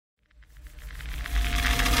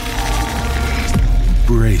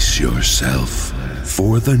Brace yourself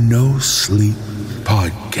for the No Sleep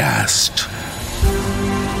Podcast.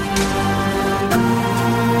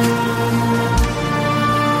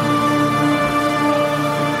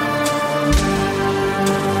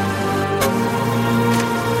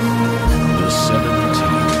 The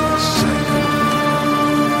 17 cycle.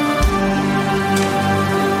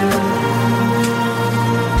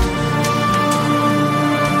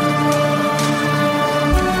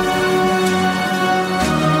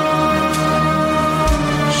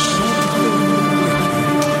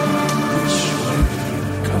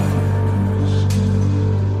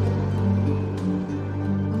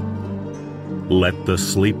 Let the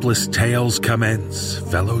sleepless tales commence,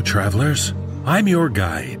 fellow travelers. I'm your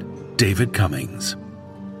guide, David Cummings.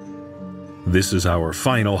 This is our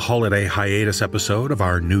final holiday hiatus episode of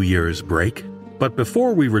our New Year's break. But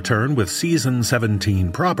before we return with Season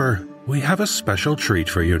 17 proper, we have a special treat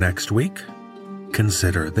for you next week.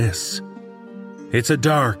 Consider this. It's a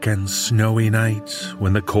dark and snowy night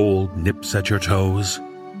when the cold nips at your toes.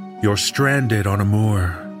 You're stranded on a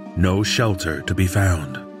moor, no shelter to be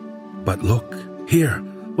found. But look, here,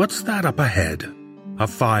 what's that up ahead? A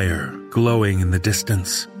fire glowing in the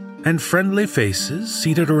distance, and friendly faces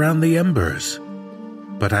seated around the embers.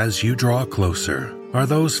 But as you draw closer, are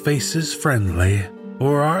those faces friendly,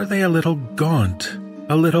 or are they a little gaunt,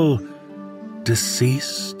 a little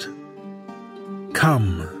deceased?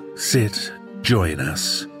 Come, sit, join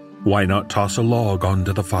us. Why not toss a log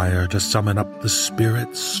onto the fire to summon up the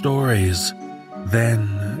spirit's stories?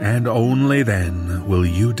 Then, and only then, will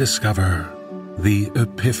you discover the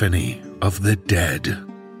epiphany of the dead.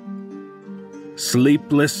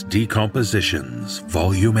 Sleepless Decompositions,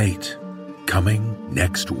 Volume 8, coming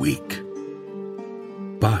next week.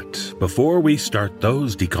 But before we start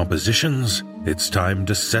those decompositions, it's time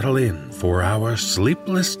to settle in for our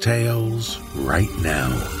sleepless tales right now.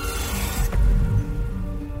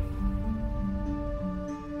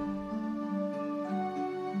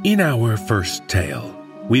 In our first tale,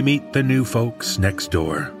 we meet the new folks next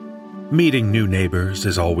door. Meeting new neighbors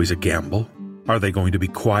is always a gamble. Are they going to be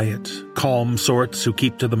quiet, calm sorts who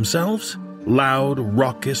keep to themselves? Loud,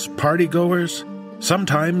 raucous partygoers?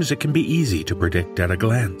 Sometimes it can be easy to predict at a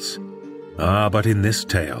glance. But in this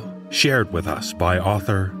tale, shared with us by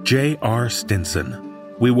author J.R.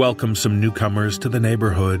 Stinson, we welcome some newcomers to the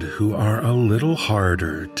neighborhood who are a little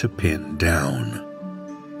harder to pin down.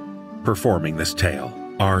 Performing this tale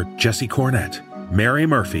are Jesse Cornett, Mary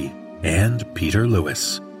Murphy, and Peter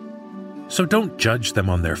Lewis. So don't judge them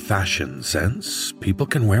on their fashion sense. People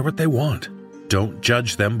can wear what they want. Don't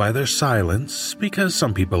judge them by their silence, because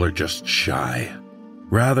some people are just shy.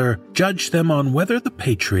 Rather, judge them on whether the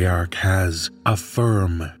patriarch has a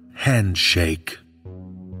firm handshake.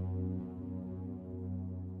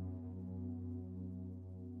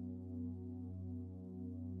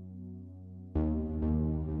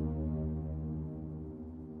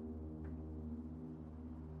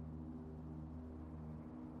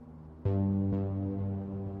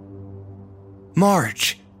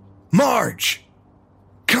 Marge!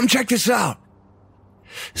 Come check this out.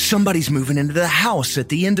 Somebody's moving into the house at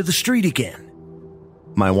the end of the street again.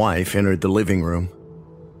 My wife entered the living room.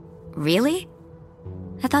 Really?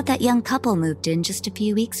 I thought that young couple moved in just a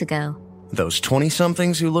few weeks ago. Those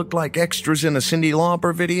 20-somethings who looked like extras in a Cyndi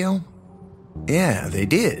Lauper video? Yeah, they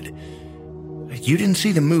did. You didn't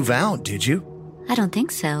see them move out, did you? I don't think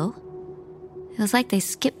so. It was like they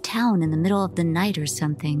skipped town in the middle of the night or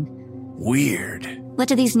something. Weird. What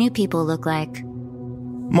do these new people look like?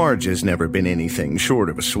 Marge has never been anything short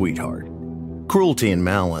of a sweetheart. Cruelty and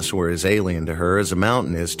malice were as alien to her as a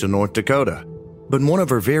mountain is to North Dakota. But one of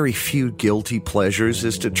her very few guilty pleasures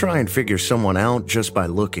is to try and figure someone out just by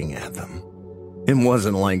looking at them. It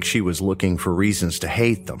wasn't like she was looking for reasons to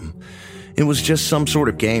hate them. It was just some sort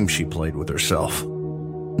of game she played with herself.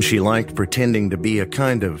 She liked pretending to be a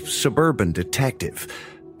kind of suburban detective,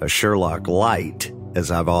 a Sherlock Light, as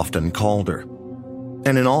I've often called her.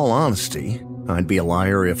 And in all honesty, I'd be a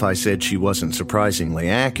liar if I said she wasn't surprisingly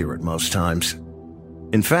accurate most times.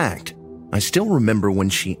 In fact, I still remember when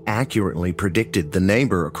she accurately predicted the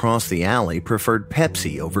neighbor across the alley preferred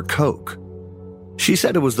Pepsi over Coke. She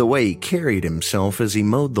said it was the way he carried himself as he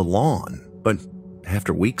mowed the lawn, but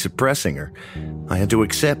after weeks of pressing her, I had to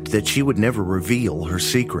accept that she would never reveal her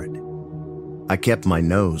secret. I kept my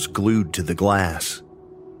nose glued to the glass.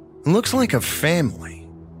 It looks like a family,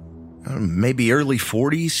 maybe early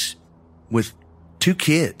 40s, with 2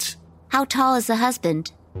 kids. How tall is the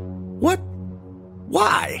husband? What?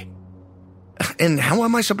 Why? And how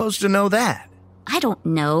am I supposed to know that? I don't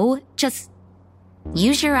know. Just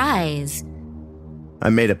use your eyes. I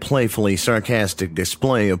made a playfully sarcastic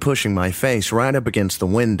display of pushing my face right up against the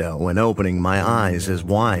window and opening my eyes as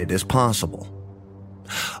wide as possible.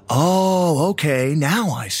 Oh, okay, now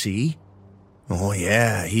I see. Oh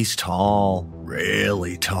yeah, he's tall,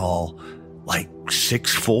 really tall, like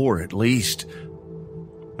 6'4" at least.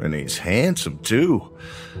 And he's handsome too.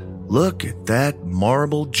 Look at that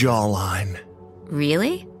marble jawline.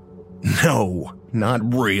 Really? No,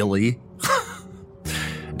 not really.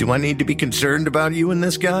 Do I need to be concerned about you and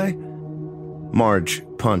this guy? Marge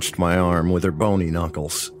punched my arm with her bony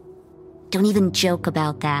knuckles. Don't even joke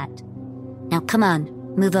about that. Now come on,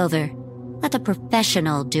 move over. Let the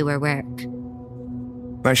professional do her work.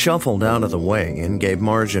 I shuffled out of the way and gave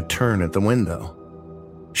Marge a turn at the window.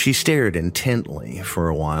 She stared intently for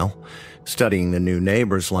a while, studying the new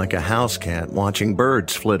neighbors like a house cat watching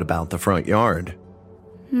birds flit about the front yard.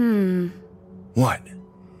 What?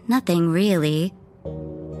 Nothing really.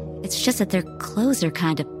 It's just that their clothes are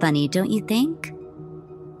kind of funny, don't you think?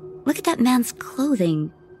 Look at that man's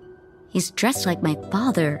clothing. He's dressed like my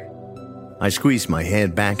father. I squeezed my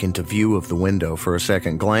head back into view of the window for a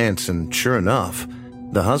second glance, and sure enough,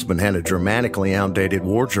 the husband had a dramatically outdated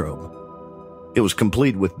wardrobe. It was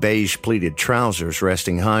complete with beige pleated trousers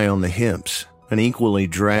resting high on the hips, an equally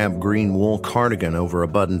drab green wool cardigan over a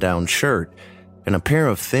button-down shirt, and a pair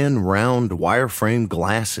of thin, round, wire-frame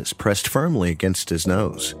glasses pressed firmly against his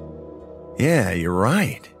nose. Yeah, you're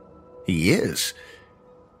right. He is.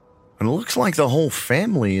 And it looks like the whole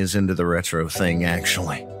family is into the retro thing,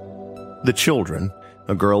 actually. The children,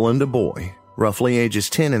 a girl and a boy, roughly ages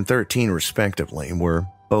 10 and 13 respectively, were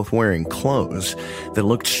both wearing clothes that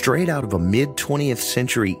looked straight out of a mid-20th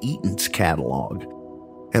century Eaton's catalog.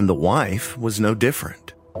 And the wife was no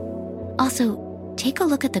different. Also, take a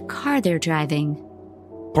look at the car they're driving.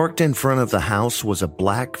 Parked in front of the house was a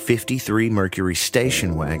black 53 Mercury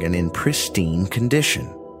station wagon in pristine condition.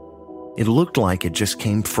 It looked like it just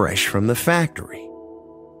came fresh from the factory.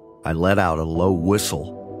 I let out a low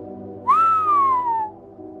whistle.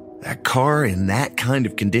 That car in that kind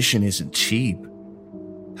of condition isn't cheap.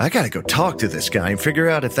 I gotta go talk to this guy and figure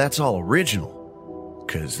out if that's all original,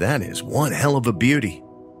 'cause that is one hell of a beauty.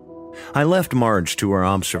 I left Marge to her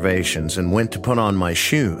observations and went to put on my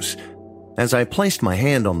shoes. As I placed my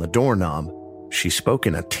hand on the doorknob, she spoke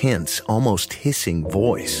in a tense, almost hissing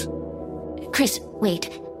voice. Chris, wait.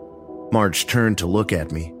 Marge turned to look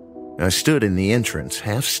at me. I stood in the entrance,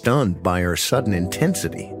 half stunned by her sudden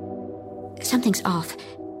intensity. Something's off.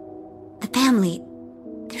 The family,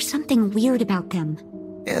 there's something weird about them.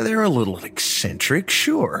 Yeah, they're a little eccentric,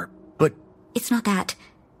 sure, but... It's not that.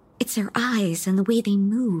 It's their eyes and the way they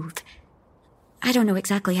move. I don't know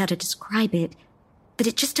exactly how to describe it, but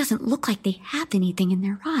it just doesn't look like they have anything in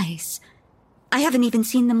their eyes. I haven't even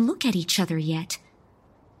seen them look at each other yet.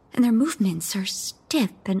 And their movements are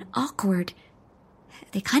stiff and awkward.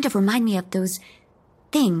 They kind of remind me of those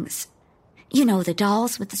things. You know, the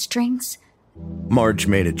dolls with the strings? Marge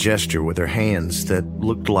made a gesture with her hands that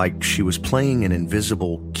looked like she was playing an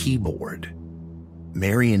invisible keyboard.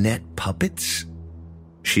 Marionette puppets?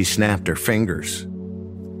 She snapped her fingers.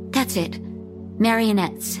 That's it.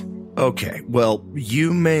 Marionettes. Okay, well,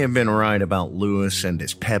 you may have been right about Louis and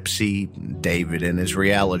his Pepsi, David and his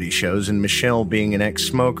reality shows, and Michelle being an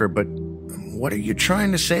ex-smoker, but what are you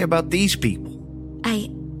trying to say about these people? I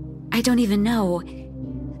don't even know.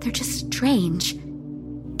 They're just strange.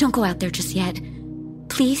 Don't go out there just yet.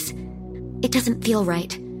 Please? It doesn't feel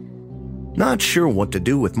right. Not sure what to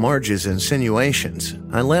do with Marge's insinuations,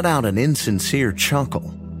 I let out an insincere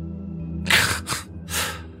chuckle.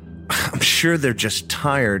 I'm sure they're just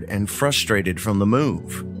tired and frustrated from the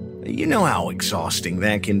move. You know how exhausting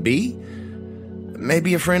that can be.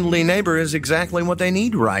 Maybe a friendly neighbor is exactly what they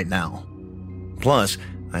need right now. Plus,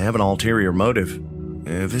 I have an ulterior motive.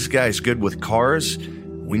 If this guy's good with cars,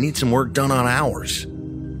 we need some work done on ours.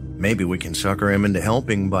 Maybe we can sucker him into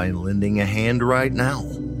helping by lending a hand right now.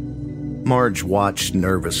 Marge watched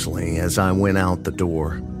nervously as I went out the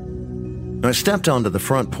door. I stepped onto the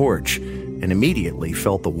front porch and immediately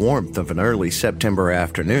felt the warmth of an early September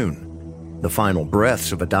afternoon, the final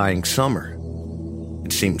breaths of a dying summer.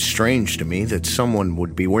 It seemed strange to me that someone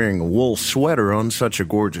would be wearing a wool sweater on such a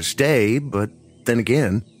gorgeous day, but then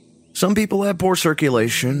again, some people have poor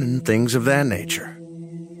circulation and things of that nature.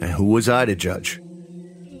 And who was I to judge?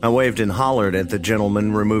 I waved and hollered at the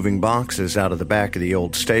gentleman removing boxes out of the back of the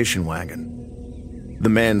old station wagon. The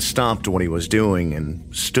man stopped what he was doing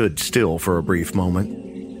and stood still for a brief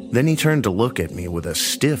moment. Then he turned to look at me with a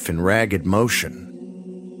stiff and ragged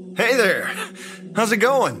motion. Hey there! How's it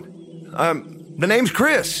going? The name's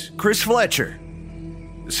Chris Fletcher.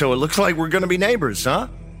 So it looks like we're gonna be neighbors, huh?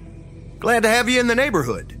 Glad to have you in the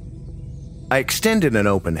neighborhood." I extended an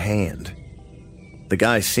open hand. The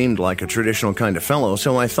guy seemed like a traditional kind of fellow,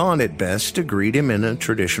 so I thought it best to greet him in a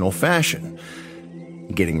traditional fashion,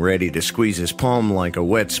 getting ready to squeeze his palm like a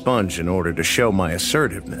wet sponge in order to show my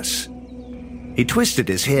assertiveness. He twisted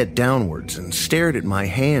his head downwards and stared at my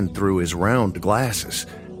hand through his round glasses,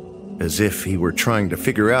 as if he were trying to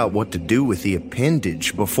figure out what to do with the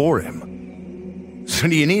appendage before him. "So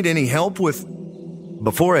do you need any help with—"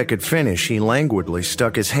 Before I could finish, he languidly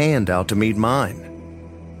stuck his hand out to meet mine.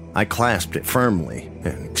 I clasped it firmly,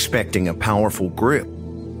 expecting a powerful grip,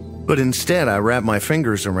 but instead I wrapped my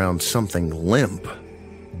fingers around something limp,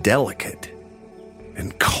 delicate,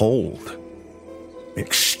 and cold.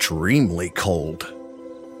 Extremely cold.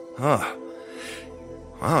 Wow,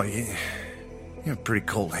 you have pretty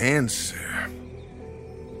cold hands, sir.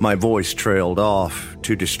 My voice trailed off,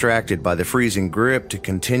 too distracted by the freezing grip to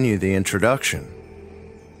continue the introduction.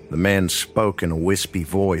 The man spoke in a wispy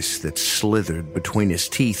voice that slithered between his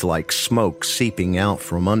teeth like smoke seeping out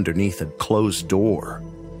from underneath a closed door.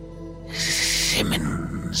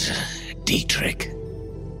 "Simmons, Dietrich."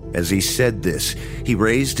 As he said this, he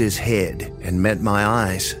raised his head and met my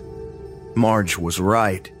eyes. Marge was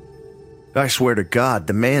right. I swear to God,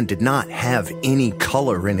 the man did not have any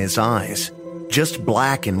color in his eyes, just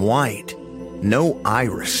black and white, no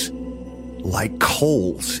iris, like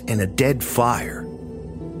coals in a dead fire.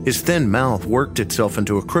 His thin mouth worked itself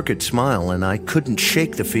into a crooked smile, and I couldn't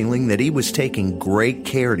shake the feeling that he was taking great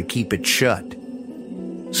care to keep it shut.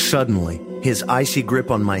 Suddenly, his icy grip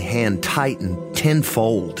on my hand tightened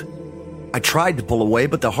tenfold. I tried to pull away,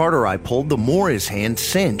 but the harder I pulled, the more his hand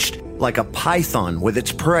cinched, like a python with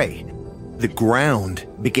its prey. The ground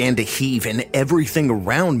began to heave, and everything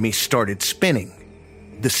around me started spinning.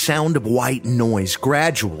 The sound of white noise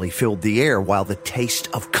gradually filled the air while the taste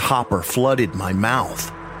of copper flooded my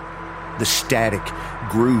mouth. The static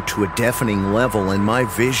grew to a deafening level and my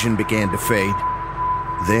vision began to fade.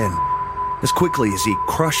 Then, as quickly as he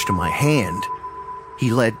crushed my hand,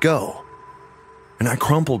 he let go, and I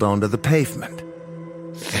crumpled onto the pavement.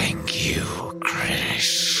 "Thank you,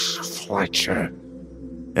 Chris Fletcher."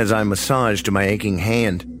 As I massaged my aching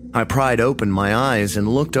hand, I pried open my eyes and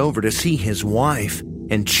looked over to see his wife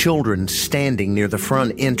and children standing near the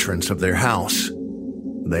front entrance of their house.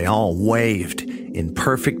 They all waved in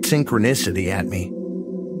perfect synchronicity at me,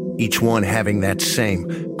 each one having that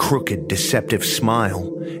same crooked, deceptive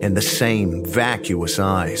smile and the same vacuous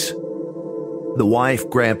eyes. The wife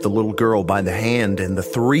grabbed the little girl by the hand, and the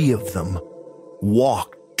three of them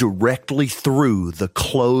walked directly through the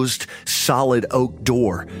closed, solid oak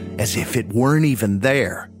door as if it weren't even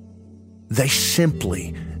there. They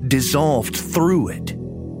simply dissolved through it.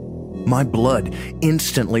 My blood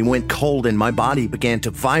instantly went cold and my body began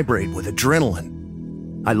to vibrate with adrenaline.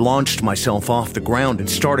 I launched myself off the ground and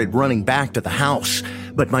started running back to the house,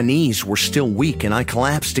 but my knees were still weak and I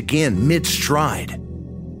collapsed again mid-stride.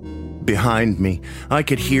 Behind me, I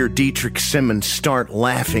could hear Dietrich Simmons start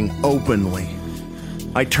laughing openly.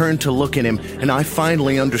 I turned to look at him and I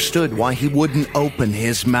finally understood why he wouldn't open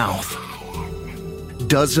his mouth.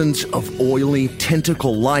 Dozens of oily,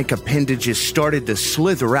 tentacle-like appendages started to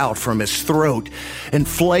slither out from his throat and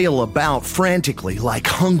flail about frantically like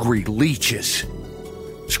hungry leeches.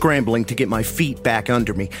 Scrambling to get my feet back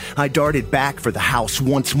under me, I darted back for the house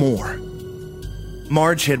once more.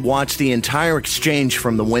 Marge had watched the entire exchange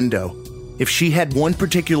from the window. If she had one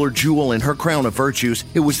particular jewel in her crown of virtues,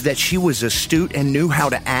 it was that she was astute and knew how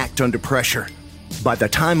to act under pressure. By the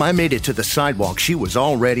time I made it to the sidewalk, she was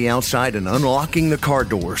already outside and unlocking the car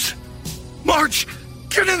doors. "Marge,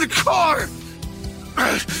 get in the car!"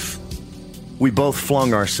 We both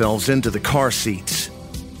flung ourselves into the car seats.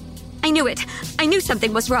 I knew it. I knew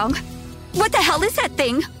something was wrong. What the hell is that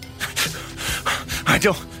thing?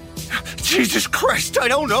 Jesus Christ, I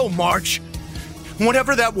don't know, Marge.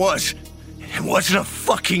 Whatever that was, it wasn't a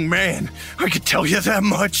fucking man. I could tell you that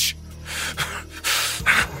much.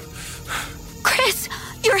 Chris,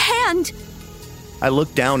 your hand! I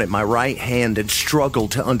looked down at my right hand and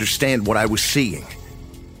struggled to understand what I was seeing.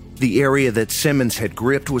 The area that Simmons had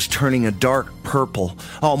gripped was turning a dark purple,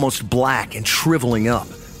 almost black, and shriveling up.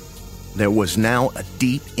 There was now a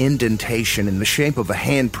deep indentation in the shape of a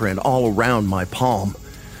handprint all around my palm,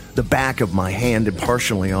 the back of my hand and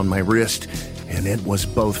partially on my wrist, and it was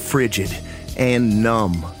both frigid and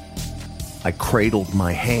numb. I cradled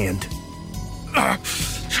my hand.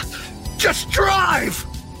 Just drive!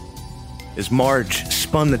 As Marge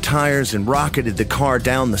spun the tires and rocketed the car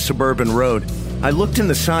down the suburban road, I looked in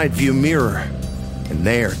the side view mirror, and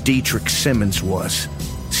there Dietrich Simmons was,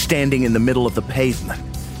 standing in the middle of the pavement,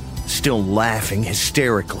 still laughing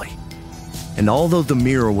hysterically. And although the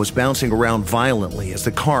mirror was bouncing around violently as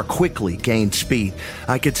the car quickly gained speed,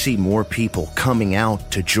 I could see more people coming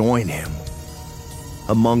out to join him.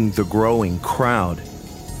 Among the growing crowd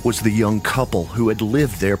was the young couple who had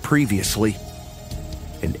lived there previously.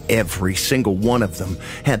 And every single one of them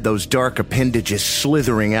had those dark appendages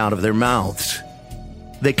slithering out of their mouths.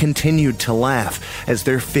 They continued to laugh as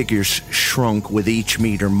their figures shrunk with each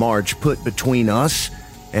meter Marge put between us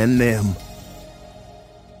and them.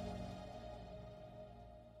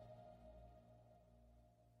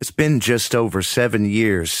 It's been just over 7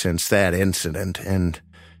 years since that incident, and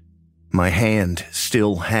my hand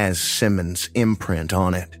still has Simmons' imprint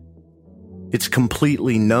on it. It's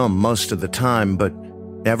completely numb most of the time, but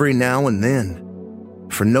every now and then,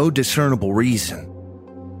 for no discernible reason,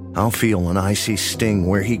 I'll feel an icy sting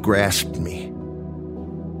where he grasped me.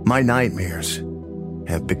 My nightmares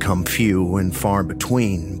have become few and far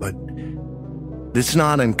between, but it's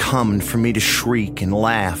not uncommon for me to shriek and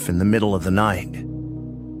laugh in the middle of the night.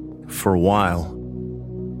 For a while,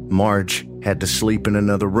 Marge had to sleep in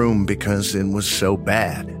another room because it was so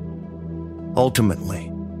bad. Ultimately,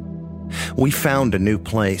 we found a new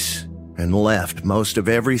place and left most of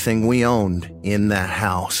everything we owned in that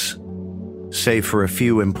house, save for a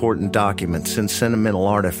few important documents and sentimental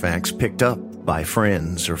artifacts picked up by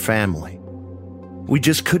friends or family. We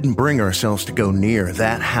just couldn't bring ourselves to go near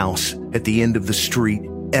that house at the end of the street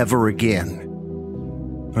ever again.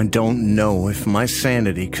 I don't know if my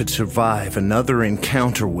sanity could survive another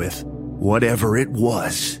encounter with whatever it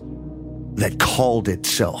was that called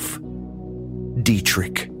itself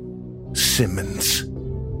Dietrich Simmons.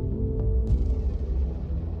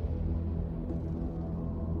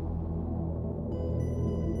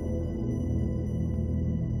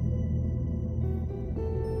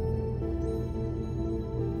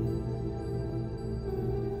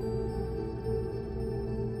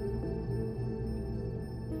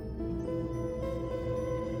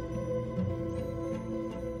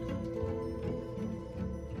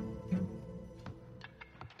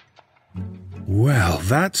 Well,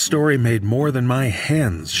 that story made more than my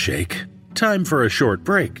hands shake. Time for a short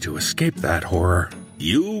break to escape that horror.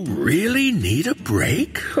 You really need a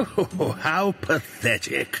break? Oh, how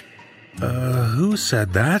pathetic. Who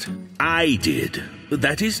said that? I did.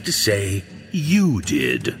 That is to say, you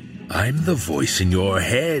did. I'm the voice in your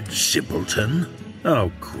head, simpleton.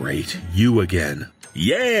 Oh, great. You again.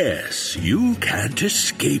 Yes, you can't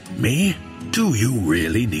escape me. Do you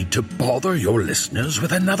really need to bother your listeners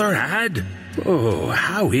with another ad? Oh,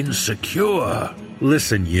 how insecure.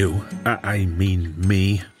 Listen, you. I mean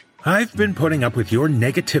me. I've been putting up with your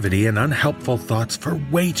negativity and unhelpful thoughts for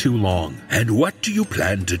way too long. And what do you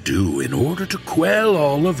plan to do in order to quell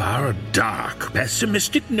all of our dark,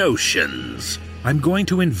 pessimistic notions? I'm going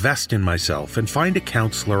to invest in myself and find a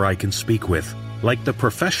counselor I can speak with, like the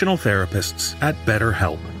professional therapists at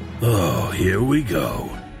BetterHelp. Oh, here we go.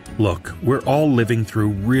 Look, we're all living through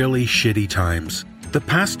really shitty times. The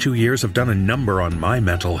past 2 years have done a number on my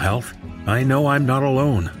mental health. I know I'm not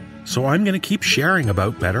alone, so I'm going to keep sharing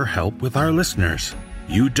about BetterHelp with our listeners.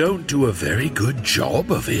 You don't do a very good job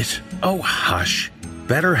of it. Oh, hush.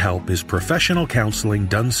 BetterHelp is professional counseling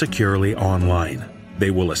done securely online.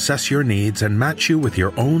 They will assess your needs and match you with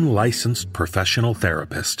your own licensed professional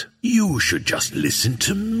therapist. You should just listen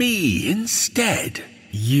to me instead.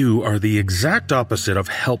 You are the exact opposite of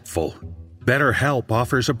helpful. BetterHelp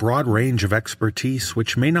offers a broad range of expertise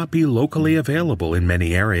which may not be locally available in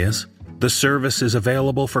many areas. The service is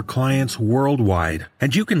available for clients worldwide,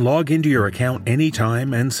 and you can log into your account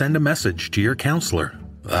anytime and send a message to your counselor.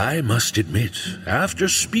 I must admit, after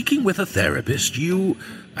speaking with a therapist,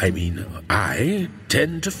 I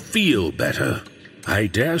tend to feel better. I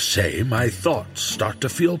dare say my thoughts start to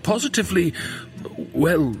feel positive.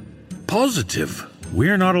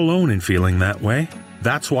 We're not alone in feeling that way.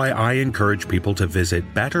 That's why I encourage people to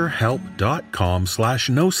visit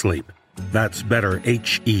betterhelp.com/NoSleep. That's better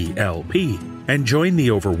HELP. And join the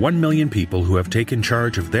over 1 million people who have taken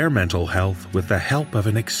charge of their mental health with the help of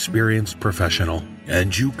an experienced professional.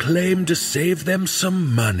 And you claim to save them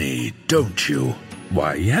some money, don't you?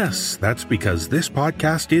 Why, yes, that's because this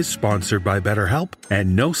podcast is sponsored by BetterHelp,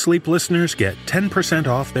 and No Sleep listeners get 10%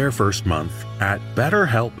 off their first month at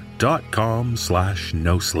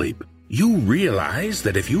betterhelp.com/NoSleep. You realize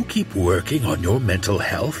that if you keep working on your mental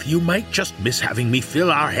health, you might just miss having me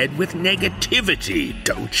fill our head with negativity,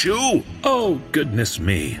 don't you? Oh, goodness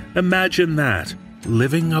me. Imagine that.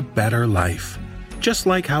 Living a better life. Just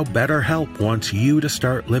like how BetterHelp wants you to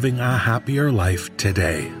start living a happier life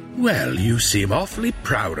today. Well, you seem awfully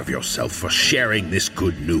proud of yourself for sharing this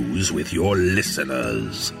good news with your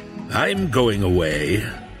listeners. I'm going away.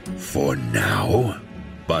 For now.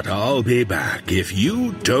 But I'll be back if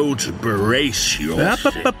you don't brace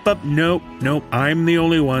yourself. Nope, I'm the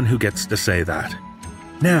only one who gets to say that.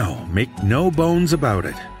 Now, make no bones about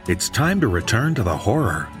it. It's time to return to the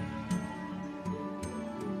horror.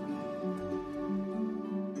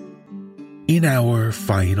 In our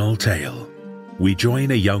final tale, we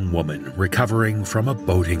join a young woman recovering from a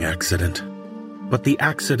boating accident. But the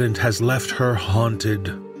accident has left her haunted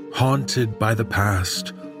by the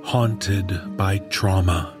past, haunted by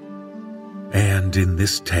trauma. And in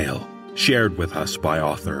this tale, shared with us by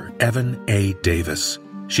author Evan A. Davis,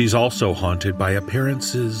 she's also haunted by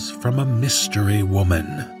appearances from a mystery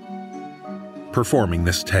woman. Performing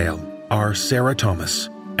this tale are Sarah Thomas,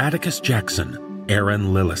 Atticus Jackson,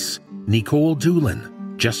 Aaron Lillis, Nicole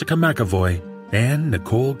Doolin, Jessica McAvoy, and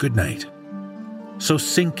Nicole Goodnight. So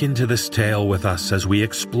sink into this tale with us as we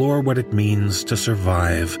explore what it means to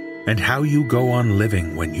survive and how you go on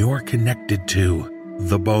living when you're connected to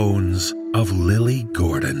the bones of Lily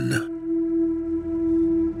Gordon.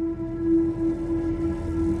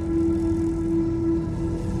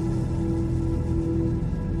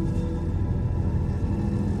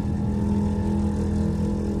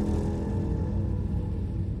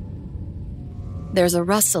 There's a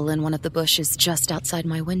rustle in one of the bushes just outside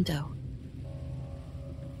my window.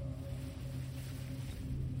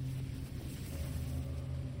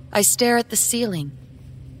 I stare at the ceiling,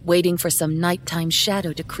 waiting for some nighttime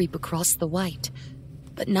shadow to creep across the white,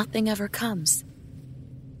 but nothing ever comes.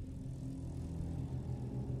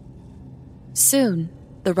 Soon,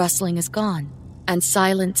 the rustling is gone, and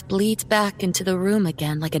silence bleeds back into the room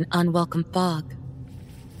again like an unwelcome fog.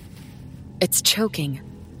 It's choking,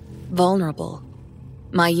 vulnerable,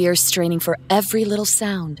 my ears straining for every little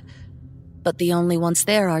sound, but the only ones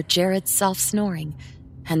there are Jared's soft snoring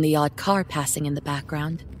and the odd car passing in the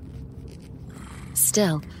background.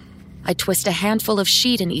 Still, I twist a handful of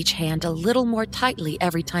sheet in each hand a little more tightly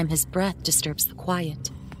every time his breath disturbs the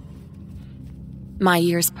quiet. My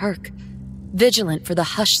ears perk, vigilant for the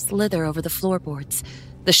hushed slither over the floorboards,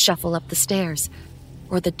 the shuffle up the stairs,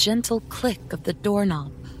 or the gentle click of the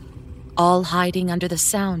doorknob, all hiding under the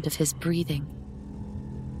sound of his breathing.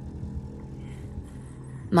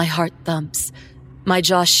 My heart thumps, my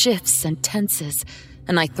jaw shifts and tenses,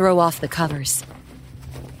 and I throw off the covers.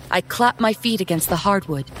 I clap my feet against the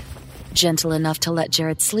hardwood, gentle enough to let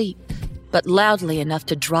Jared sleep, but loudly enough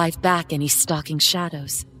to drive back any stalking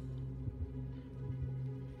shadows.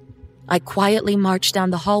 I quietly march down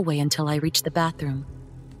the hallway until I reach the bathroom.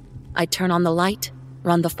 I turn on the light,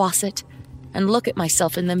 run the faucet, and look at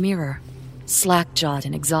myself in the mirror, slack-jawed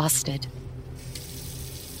and exhausted.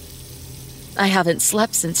 I haven't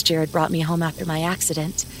slept since Jared brought me home after my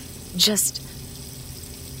accident. Just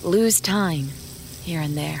lose time here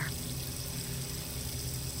and there.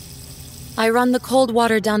 I run the cold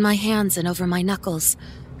water down my hands and over my knuckles.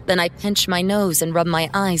 Then I pinch my nose and rub my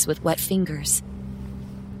eyes with wet fingers.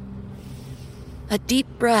 A deep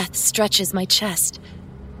breath stretches my chest,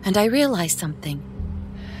 and I realize something.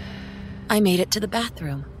 I made it to the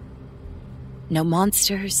bathroom. No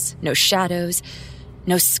monsters, no shadows,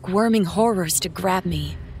 no squirming horrors to grab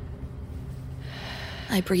me.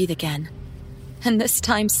 I breathe again, and this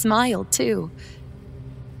time smile too.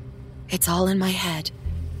 It's all in my head.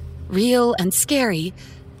 Real and scary,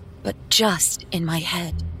 but just in my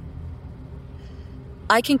head.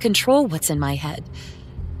 I can control what's in my head.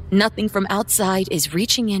 Nothing from outside is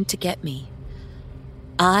reaching in to get me.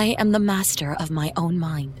 I am the master of my own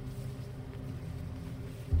mind.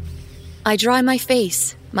 I dry my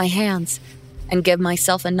face, my hands, and give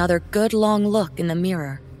myself another good long look in the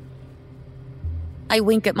mirror. I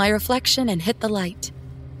wink at my reflection and hit the light.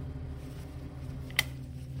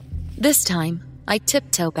 This time, I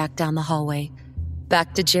tiptoe back down the hallway,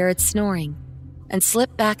 back to Jared snoring, and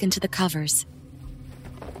slip back into the covers.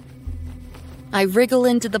 I wriggle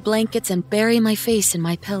into the blankets and bury my face in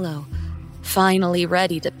my pillow, finally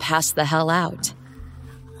ready to pass the hell out.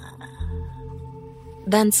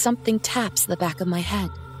 Then something taps the back of my head.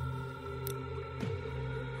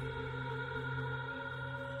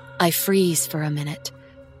 I freeze for a minute,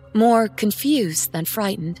 more confused than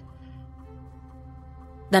frightened.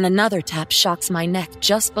 Then another tap shocks my neck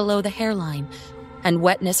just below the hairline, and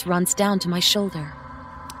wetness runs down to my shoulder.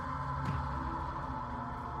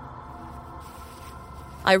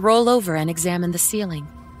 I roll over and examine the ceiling.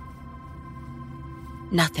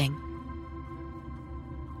 Nothing.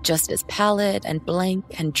 Just as pallid and blank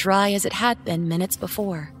and dry as it had been minutes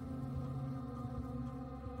before.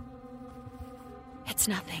 It's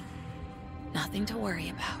nothing. Nothing to worry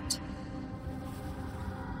about.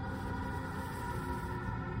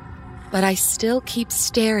 But I still keep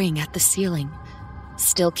staring at the ceiling,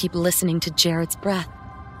 still keep listening to Jared's breath.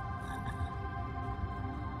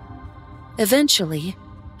 Eventually,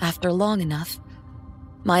 after long enough,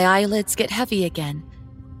 my eyelids get heavy again,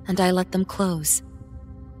 and I let them close.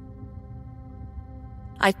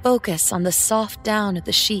 I focus on the soft down of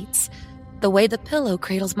the sheets, the way the pillow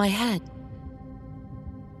cradles my head.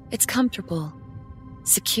 It's comfortable,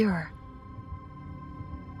 secure.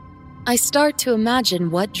 I start to imagine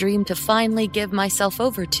what dream to finally give myself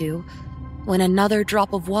over to when another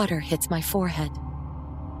drop of water hits my forehead.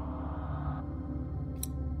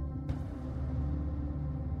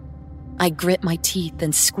 I grit my teeth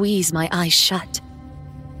and squeeze my eyes shut.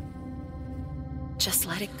 Just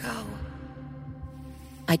let it go,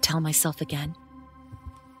 I tell myself again.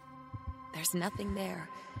 There's nothing there.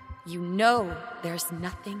 You know there's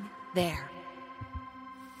nothing there.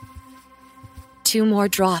 2 more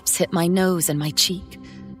drops hit my nose and my cheek.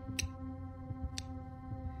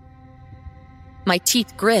 My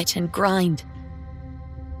teeth grit and grind.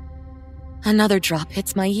 Another drop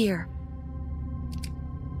hits my ear.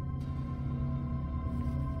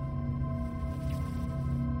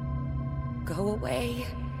 Go away.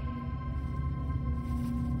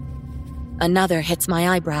 Another hits my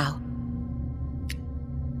eyebrow.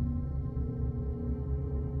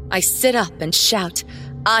 I sit up and shout,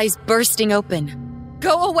 eyes bursting open.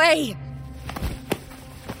 Go away!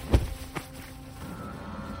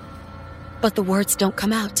 But the words don't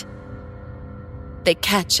come out. They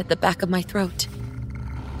catch at the back of my throat.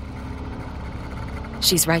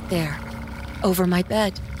 She's right there, over my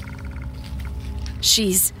bed.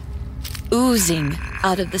 She's oozing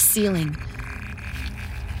out of the ceiling.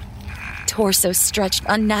 Torso stretched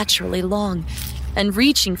unnaturally long and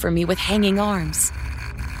reaching for me with hanging arms.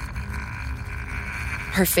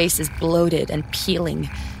 Her face is bloated and peeling,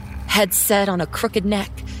 head set on a crooked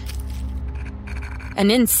neck.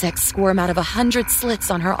 An insect squirm out of 100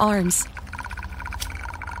 slits on her arms.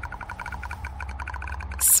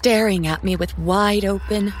 Staring at me with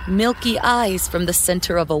wide-open, milky eyes from the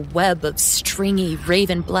center of a web of stringy,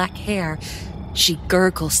 raven black hair, she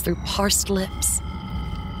gurgles through parsed lips.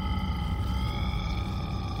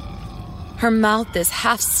 Her mouth is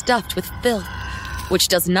half-stuffed with filth, which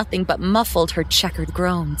does nothing but muffle her checkered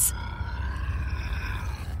groans.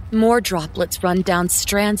 More droplets run down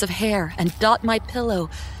strands of hair and dot my pillow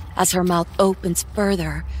as her mouth opens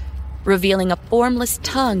further, revealing a formless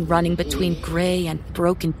tongue running between gray and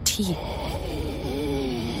broken teeth.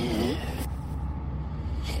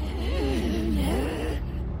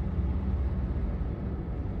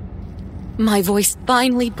 My voice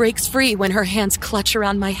finally breaks free when her hands clutch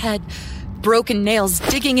around my head, broken nails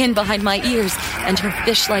digging in behind my ears, and her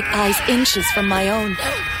fish-like eyes inches from my own.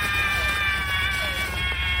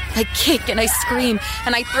 I kick and I scream,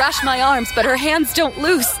 and I thrash my arms, but her hands don't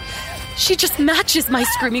loose. She just matches my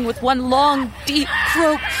screaming with one long, deep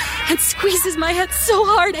croak and squeezes my head so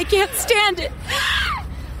hard I can't stand it.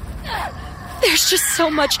 There's just so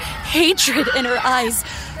much hatred in her eyes,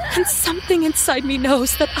 and something inside me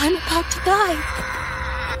knows that I'm about to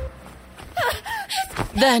die.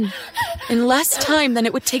 Then, in less time than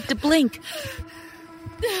it would take to blink,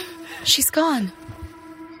 she's gone.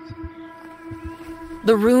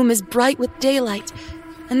 The room is bright with daylight,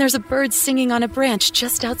 and there's a bird singing on a branch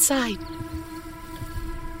just outside.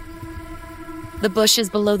 The bushes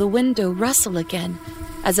below the window rustle again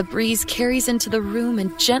as a breeze carries into the room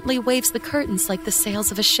and gently waves the curtains like the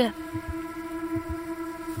sails of a ship.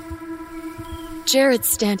 Jared's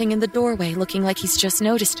standing in the doorway looking like he's just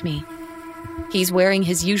noticed me. He's wearing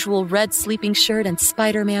his usual red sleeping shirt and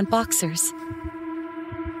Spider-Man boxers.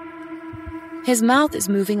 His mouth is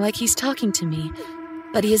moving like he's talking to me,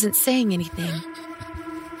 but he isn't saying anything.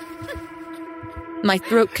 My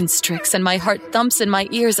throat constricts and my heart thumps in my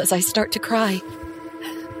ears as I start to cry.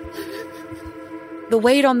 The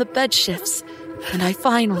weight on the bed shifts, and I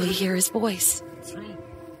finally hear his voice. What's wrong?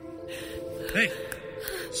 Hey,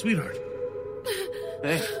 sweetheart.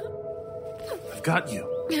 Hey, I've got you.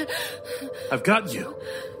 I've got you.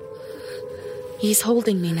 He's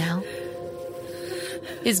holding me now.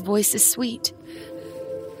 His voice is sweet,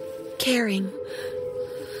 caring.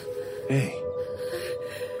 Hey,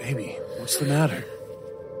 baby, what's the matter?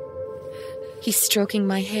 He's stroking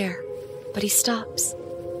my hair, but he stops.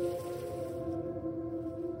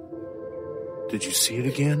 Did you see it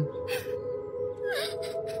again?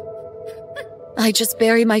 I just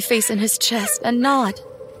bury my face in his chest and nod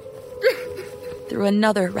through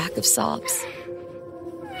another rack of sobs.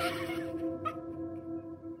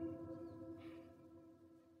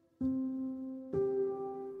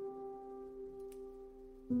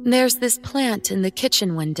 There's this plant in the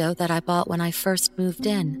kitchen window that I bought when I first moved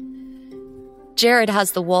in. Jared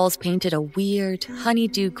has the walls painted a weird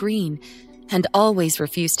honeydew green and always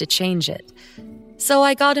refused to change it. So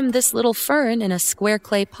I got him this little fern in a square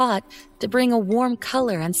clay pot to bring a warm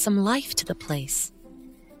color and some life to the place.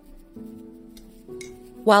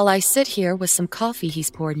 While I sit here with some coffee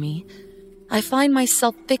he's poured me, I find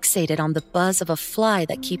myself fixated on the buzz of a fly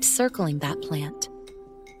that keeps circling that plant.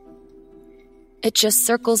 It just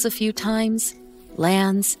circles a few times,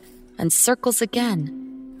 lands, and circles again.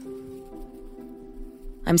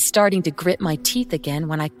 I'm starting to grit my teeth again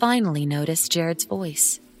when I finally notice Jared's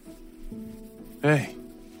voice. Hey.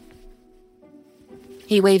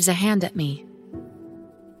 He waves a hand at me.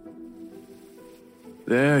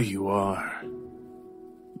 There you are.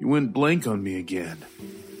 You went blank on me again.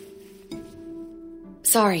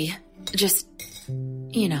 Sorry, just,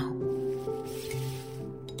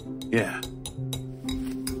 Yeah.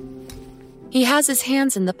 He has his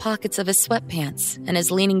hands in the pockets of his sweatpants and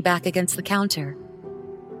is leaning back against the counter.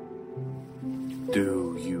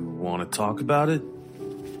 Do you want to talk about it?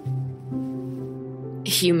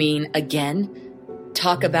 You mean again?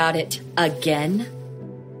 Talk about it again?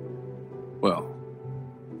 Well,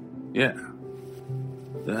 yeah.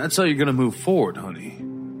 That's how you're gonna move forward, honey.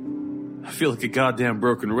 I feel like a goddamn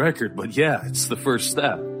broken record, but yeah, it's the first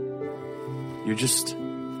step. You're just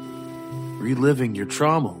reliving your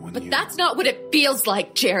trauma when But that's not what it feels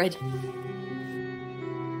like, Jared.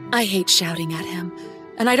 I hate shouting at him,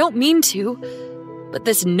 and I don't mean to, but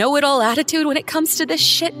this know-it-all attitude when it comes to this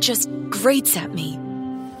shit just grates at me.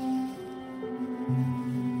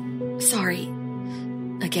 Sorry.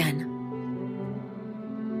 Again.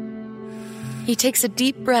 He takes a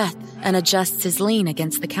deep breath and adjusts his lean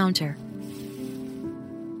against the counter.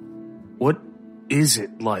 What is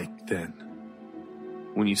it like, then,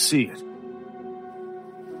 when you see it?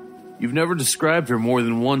 You've never described her more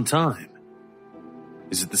than one time.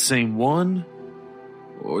 Is it the same one,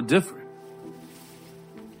 or different?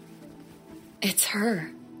 It's her.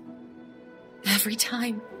 Every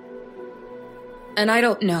time. And I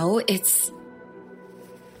don't know, it's...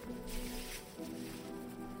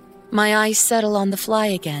 My eyes settle on the fly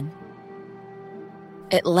again.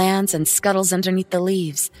 It lands and scuttles underneath the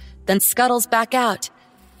leaves, then scuttles back out,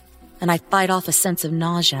 and I fight off a sense of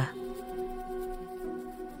nausea.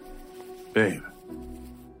 Babe.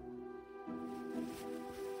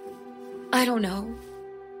 I don't know.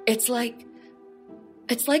 It's like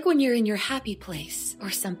when you're in your happy place or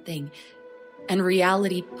something, and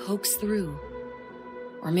reality pokes through.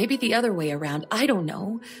 Or maybe the other way around, I don't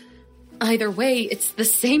know. Either way, it's the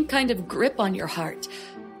same kind of grip on your heart.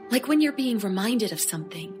 Like when you're being reminded of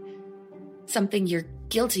something. Something you're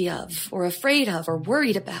guilty of, or afraid of, or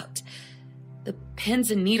worried about. The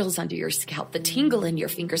pins and needles under your scalp, the tingle in your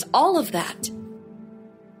fingers, all of that.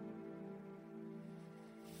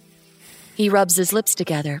 He rubs his lips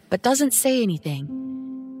together, but doesn't say anything.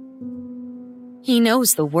 He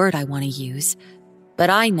knows the word I want to use,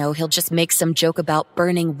 but I know he'll just make some joke about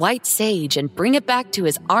burning white sage and bring it back to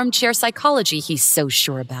his armchair psychology he's so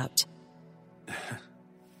sure about.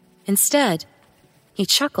 Instead, he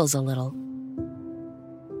chuckles a little.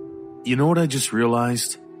 You know what I just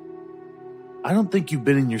realized? I don't think you've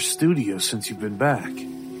been in your studio since you've been back.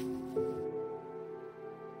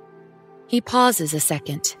 He pauses a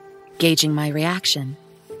second, gauging my reaction.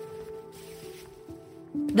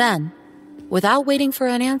 Then, without waiting for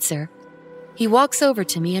an answer, he walks over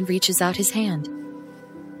to me and reaches out his hand.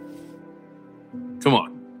 Come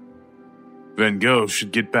on. Van Gogh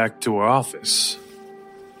should get back to our office.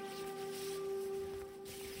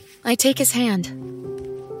 I take his hand,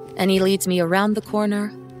 and he leads me around the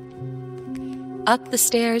corner, up the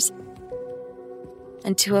stairs,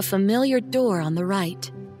 and to a familiar door on the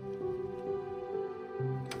right.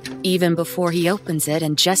 Even before he opens it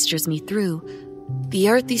and gestures me through, the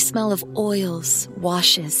earthy smell of oils,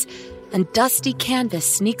 washes, and dusty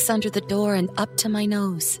canvas sneaks under the door and up to my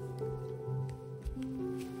nose.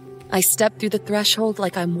 I step through the threshold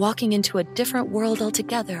like I'm walking into a different world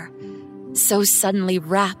altogether, so suddenly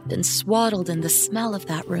wrapped and swaddled in the smell of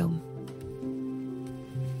that room.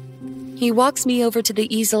 He walks me over to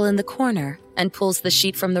the easel in the corner and pulls the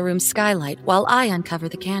sheet from the room's skylight while I uncover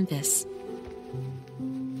the canvas.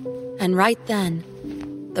 And right then,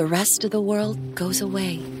 the rest of the world goes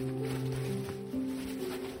away.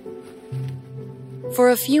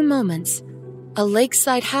 For a few moments, a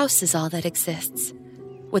lakeside house is all that exists,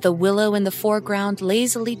 with a willow in the foreground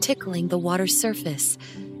lazily tickling the water's surface,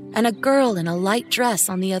 and a girl in a light dress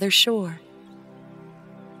on the other shore.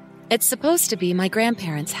 It's supposed to be my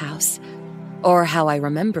grandparents' house, or how I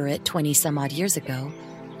remember it 20-some-odd years ago,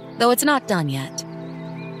 though it's not done yet.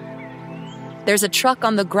 There's a truck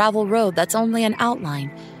on the gravel road that's only an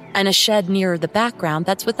outline, and a shed nearer the background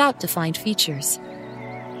that's without defined features.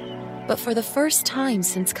 But for the first time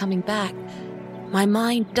since coming back, my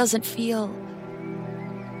mind doesn't feel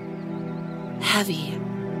heavy.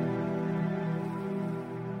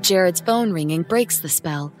 Jared's phone ringing breaks the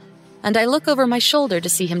spell, and I look over my shoulder to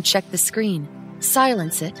see him check the screen,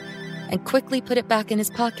 silence it, and quickly put it back in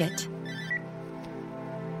his pocket.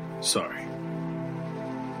 Sorry.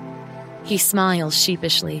 He smiles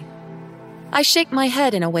sheepishly. I shake my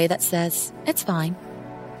head in a way that says, it's fine.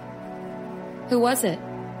 Who was it?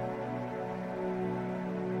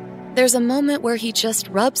 There's a moment where he just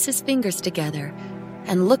rubs his fingers together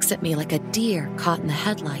and looks at me like a deer caught in the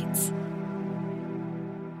headlights.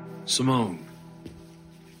 Simone.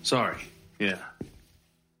 Sorry, yeah.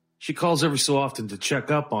 She calls every so often to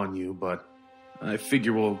check up on you, but I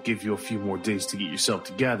figure we'll give you a few more days to get yourself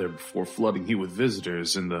together before flooding you with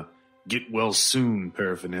visitors and the get-well-soon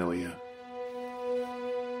paraphernalia.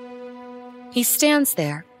 He stands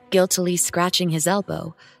there, guiltily scratching his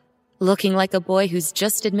elbow, looking like a boy who's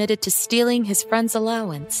just admitted to stealing his friend's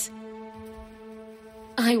allowance.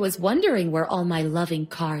 I was wondering where all my loving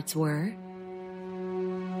cards were.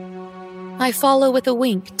 I follow with a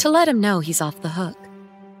wink to let him know he's off the hook.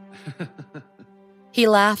 He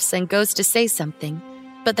laughs and goes to say something,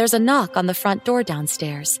 but there's a knock on the front door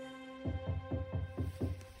downstairs.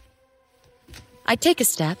 I take a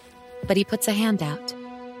step, but he puts a hand out.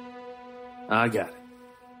 I got it.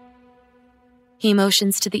 He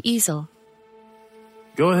motions to the easel.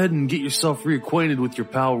 Go ahead and get yourself reacquainted with your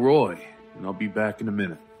pal Roy, and I'll be back in a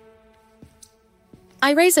minute.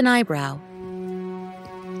 I raise an eyebrow.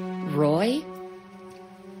 Roy?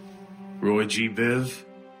 Roy G. Biv?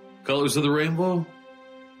 Colors of the Rainbow?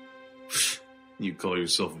 You call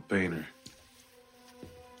yourself a painter.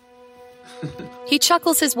 He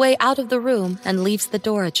chuckles his way out of the room and leaves the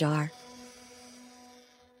door ajar.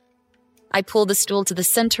 I pull the stool to the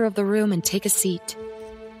center of the room and take a seat.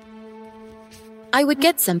 I would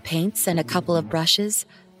get some paints and a couple of brushes,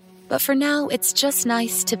 but for now it's just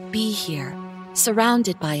nice to be here,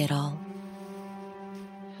 surrounded by it all.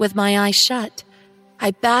 With my eyes shut, I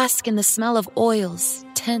bask in the smell of oils,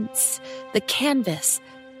 tints, the canvas,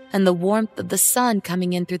 and the warmth of the sun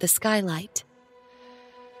coming in through the skylight.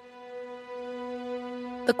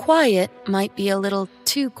 The quiet might be a little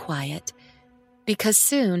too quiet, because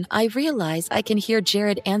soon I realize I can hear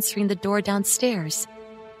Jared answering the door downstairs.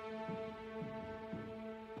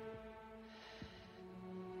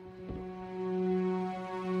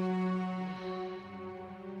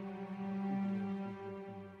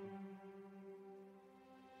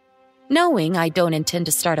 Knowing I don't intend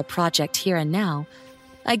to start a project here and now,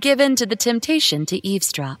 I give in to the temptation to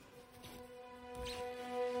eavesdrop.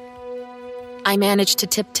 I manage to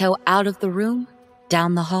tiptoe out of the room,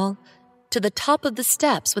 down the hall, to the top of the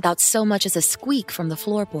steps without so much as a squeak from the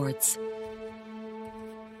floorboards.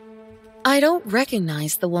 I don't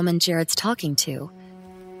recognize the woman Jared's talking to.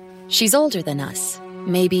 She's older than us,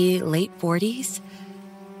 maybe late 40s,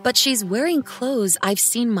 but she's wearing clothes I've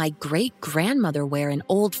seen my great-grandmother wear in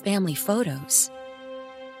old family photos.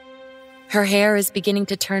 Her hair is beginning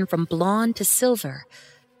to turn from blonde to silver,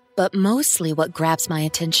 but mostly what grabs my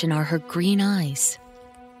attention are her green eyes.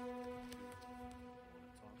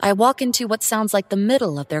 I walk into what sounds like the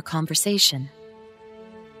middle of their conversation.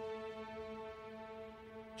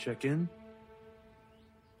 Check in?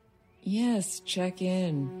 Yes, check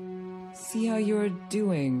in. See how you're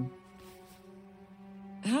doing.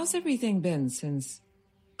 How's everything been since...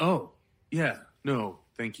 Oh, yeah, no,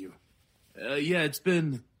 thank you. Yeah, it's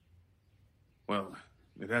been... Well,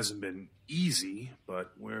 it hasn't been easy,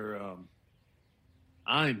 but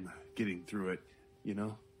I'm getting through it, you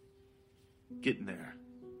know? Getting there.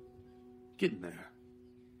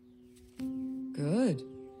 Good.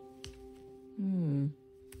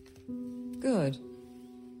 Good.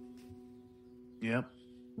 Yep.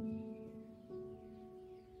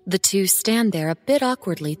 The two stand there a bit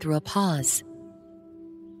awkwardly through a pause.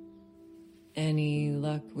 Any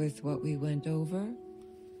luck with what we went over?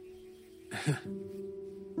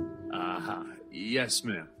 Yes,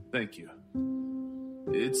 ma'am. Thank you.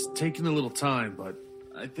 It's taken a little time, but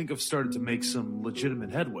I think I've started to make some legitimate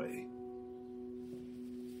headway.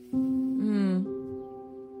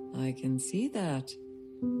 I can see that.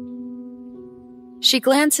 She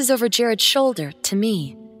glances over Jared's shoulder to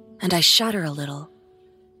me, and I shudder a little.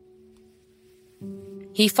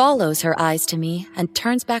 He follows her eyes to me and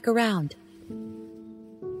turns back around.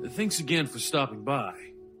 Thanks again for stopping by.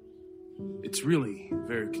 It's really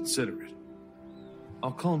very considerate.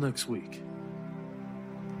 I'll call next week.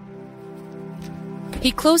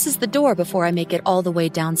 He closes the door before I make it all the way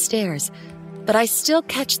downstairs, but I still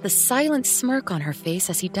catch the silent smirk on her face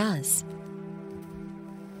as he does.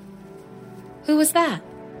 Who was that?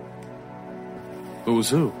 Who was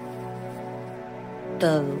who?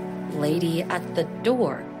 The lady at the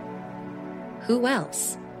door. Who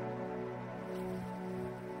else?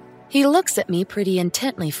 He looks at me pretty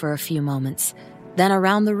intently for a few moments, then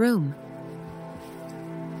around the room.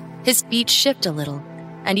 His feet shift a little,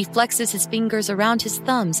 and he flexes his fingers around his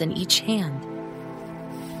thumbs in each hand.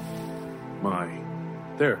 My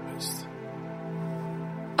therapist.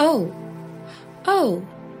 Oh,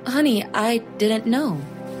 honey, I didn't know.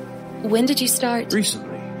 When did you start?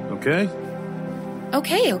 Recently, okay?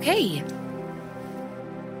 Okay.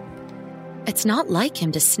 It's not like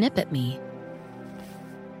him to snip at me.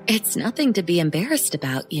 It's nothing to be embarrassed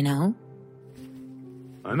about, you know?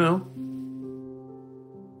 I know.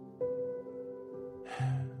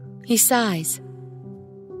 He sighs.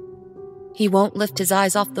 He won't lift his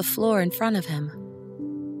eyes off the floor in front of him.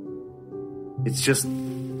 It's just...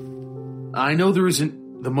 I know there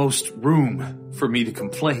isn't the most room for me to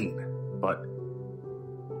complain, but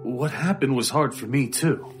what happened was hard for me,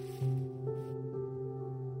 too.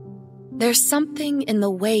 There's something in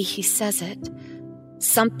the way he says it.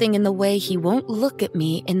 Something in the way he won't look at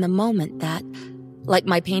me in the moment that, like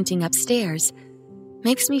my painting upstairs,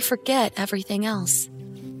 makes me forget everything else.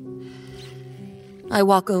 I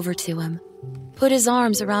walk over to him, put his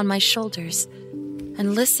arms around my shoulders,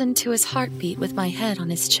 and listen to his heartbeat with my head on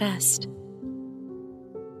his chest.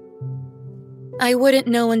 I wouldn't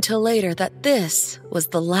know until later that this was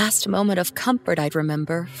the last moment of comfort I'd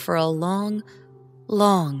remember for a long,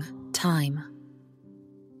 long time.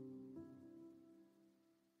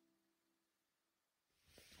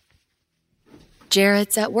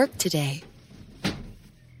 Jared's at work today.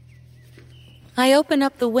 I open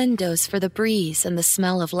up the windows for the breeze and the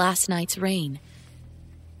smell of last night's rain.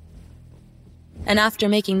 And after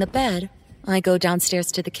making the bed, I go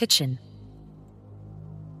downstairs to the kitchen.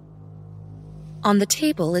 On the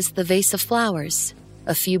table is the vase of flowers,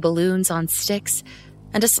 a few balloons on sticks,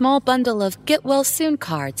 and a small bundle of get-well-soon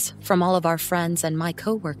cards from all of our friends and my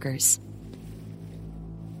co-workers.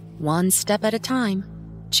 One step at a time,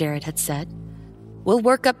 Jared had said. We'll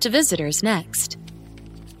work up to visitors next.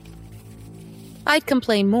 I'd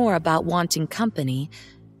complain more about wanting company,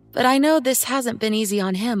 but I know this hasn't been easy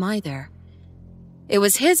on him either. It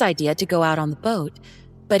was his idea to go out on the boat,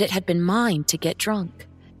 but it had been mine to get drunk.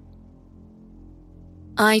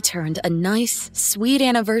 I turned a nice, sweet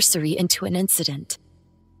anniversary into an incident.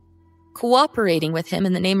 Cooperating with him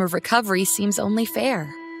in the name of recovery seems only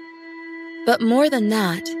fair. But more than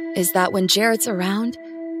that is that when Jared's around,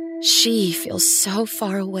 she feels so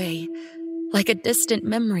far away, like a distant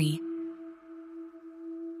memory.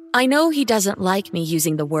 I know he doesn't like me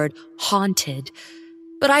using the word haunted,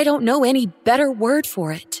 but I don't know any better word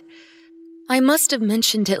for it. I must have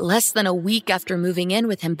mentioned it less than a week after moving in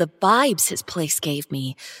with him, the vibes his place gave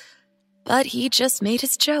me. But he just made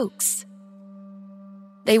his jokes.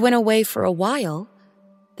 They went away for a while.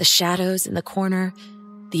 The shadows in the corner,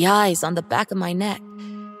 the eyes on the back of my neck,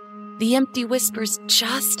 the empty whispers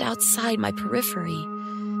just outside my periphery,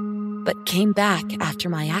 but came back after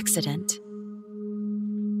my accident.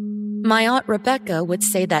 My Aunt Rebecca would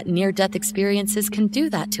say that near-death experiences can do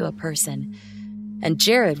that to a person, and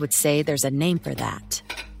Jared would say there's a name for that.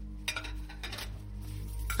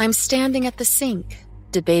 I'm standing at the sink,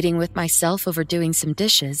 debating with myself over doing some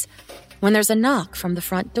dishes, when there's a knock from the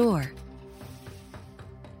front door.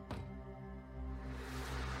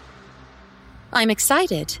 I'm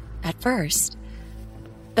excited, at first,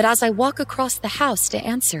 but as I walk across the house to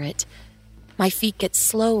answer it, my feet get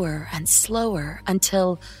slower and slower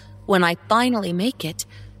until, when I finally make it,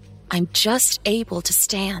 I'm just able to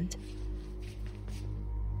stand.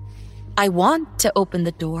 I want to open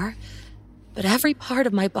the door, but every part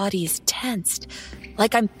of my body is tensed,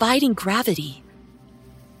 like I'm fighting gravity.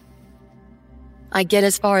 I get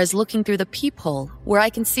as far as looking through the peephole, where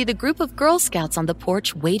I can see the group of Girl Scouts on the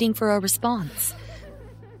porch waiting for a response.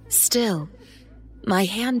 Still, my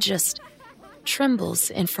hand just trembles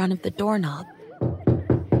in front of the doorknob.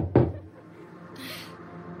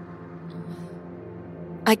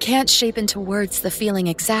 I can't shape into words the feeling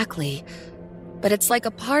exactly, but it's like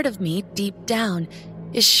a part of me, deep down,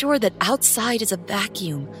 is sure that outside is a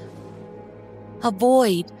vacuum, a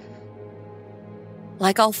void.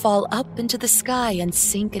 Like I'll fall up into the sky and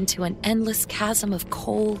sink into an endless chasm of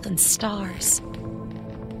cold and stars.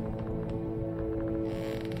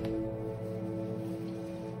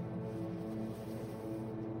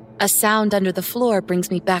 A sound under the floor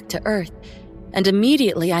brings me back to earth, and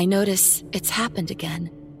immediately I notice it's happened again.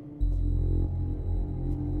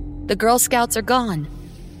 The Girl Scouts are gone.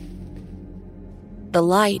 The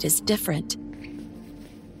light is different.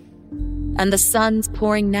 And the sun's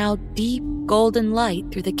pouring now deep golden light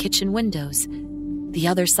through the kitchen windows, the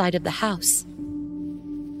other side of the house.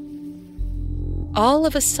 All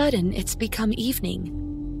of a sudden, it's become evening.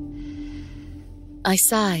 I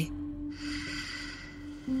sigh.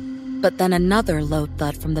 But then another low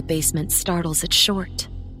thud from the basement startles it short.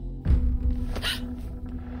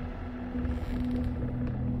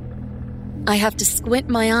 I have to squint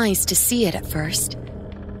my eyes to see it at first.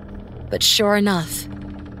 But sure enough,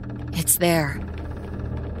 it's there.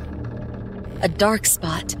 A dark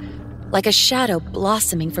spot, like a shadow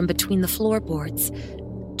blossoming from between the floorboards,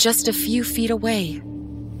 just a few feet away.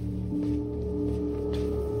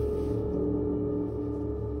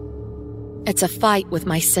 It's a fight with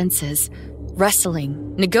my senses,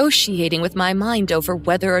 wrestling, negotiating with my mind over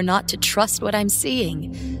whether or not to trust what I'm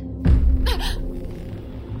seeing.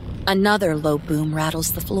 Another low boom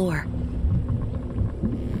rattles the floor.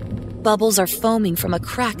 Bubbles are foaming from a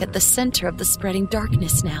crack at the center of the spreading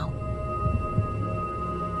darkness now.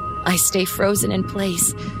 I stay frozen in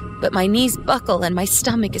place, but my knees buckle and my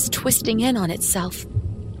stomach is twisting in on itself.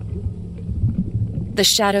 The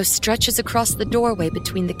shadow stretches across the doorway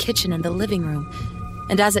between the kitchen and the living room,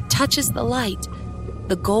 and as it touches the light,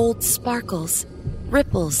 the gold sparkles,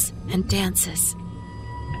 ripples, and dances.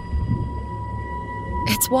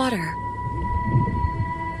 It's water.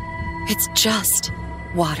 It's just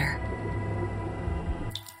water.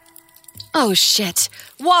 Oh shit!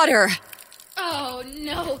 Water! Oh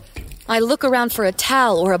no! I look around for a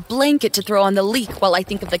towel or a blanket to throw on the leak while I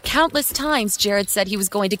think of the countless times Jared said he was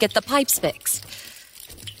going to get the pipes fixed.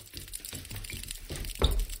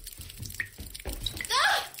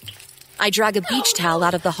 I drag a beach towel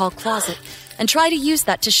out of the hall closet and try to use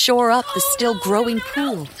that to shore up the still growing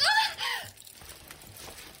pool.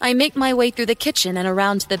 I make my way through the kitchen and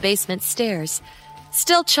around to the basement stairs,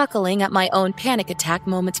 still chuckling at my own panic attack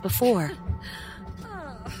moments before.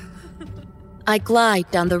 I glide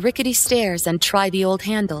down the rickety stairs and try the old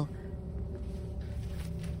handle.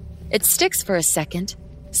 It sticks for a second,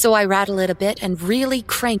 so I rattle it a bit and really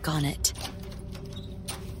crank on it.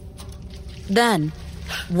 Then,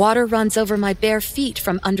 water runs over my bare feet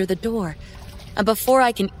from under the door, and before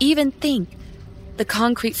I can even think, the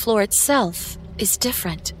concrete floor itself is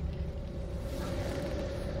different.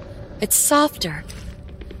 It's softer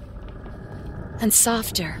and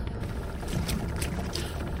softer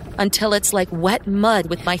until it's like wet mud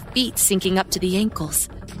with my feet sinking up to the ankles.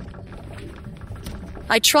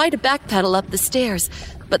 I try to backpedal up the stairs,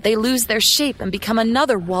 but they lose their shape and become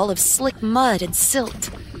another wall of slick mud and silt.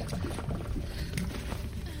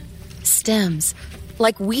 Stems,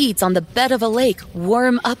 like weeds on the bed of a lake,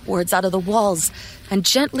 worm upwards out of the walls and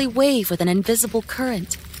gently wave with an invisible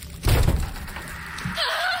current.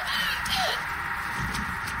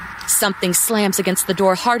 Something slams against the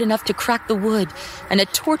door hard enough to crack the wood, and a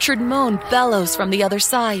tortured moan bellows from the other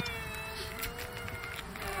side.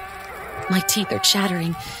 My teeth are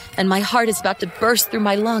chattering, and my heart is about to burst through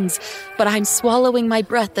my lungs, but I'm swallowing my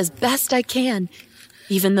breath as best I can,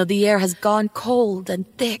 even though the air has gone cold and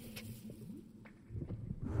thick.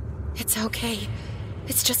 It's okay.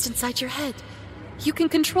 It's just inside your head. You can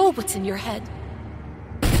control what's in your head.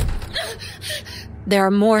 There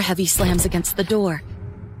are more heavy slams against the door.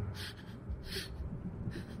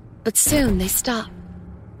 But soon they stop.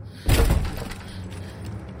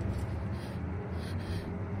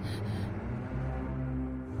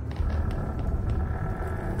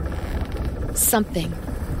 Something,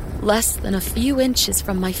 less than a few inches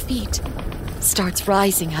from my feet, starts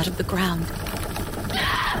rising out of the ground.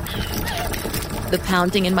 The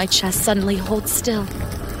pounding in my chest suddenly holds still.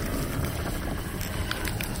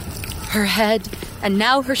 Her head, and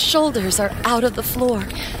now her shoulders, are out of the floor.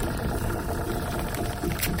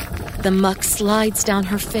 The muck slides down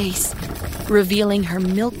her face, revealing her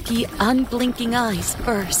milky, unblinking eyes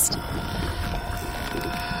first.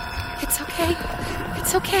 It's okay.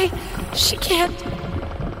 It's okay. She can't.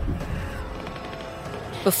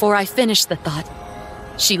 Before I finish the thought,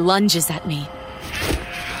 she lunges at me.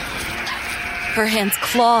 Her hands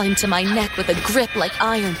claw into my neck with a grip like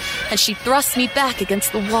iron, and she thrusts me back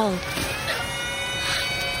against the wall.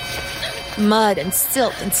 Mud and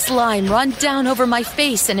silt and slime run down over my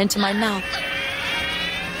face and into my mouth.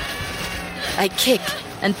 I kick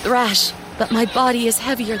and thrash, but my body is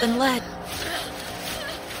heavier than lead.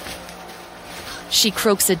 She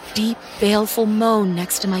croaks a deep, baleful moan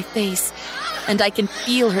next to my face, and I can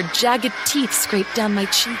feel her jagged teeth scrape down my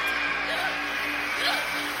cheek.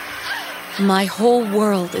 My whole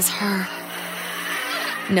world is her.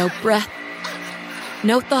 No breath,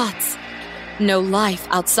 no thoughts, no life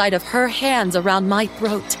outside of her hands around my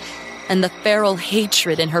throat and the feral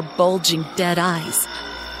hatred in her bulging dead eyes.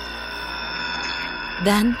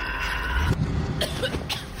 Then,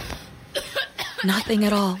 nothing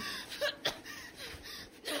at all.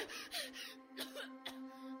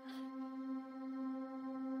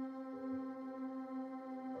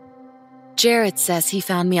 Jared says he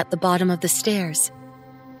found me at the bottom of the stairs.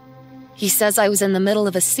 He says I was in the middle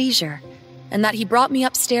of a seizure and that he brought me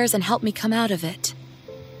upstairs and helped me come out of it.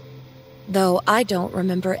 Though I don't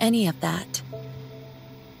remember any of that.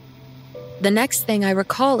 The next thing I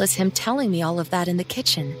recall is him telling me all of that in the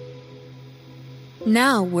kitchen.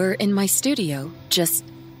 Now we're in my studio, just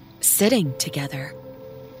sitting together.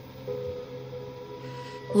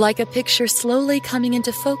 Like a picture slowly coming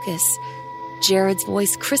into focus, Jared's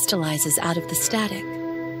voice crystallizes out of the static.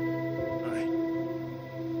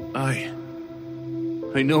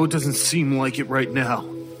 I know it doesn't seem like it right now,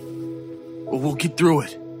 but we'll get through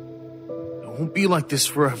it. It won't be like this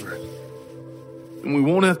forever. And we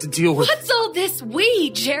won't have to deal with— What's all this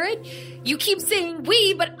we, Jared? You keep saying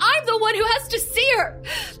we, but I'm the one who has to see her.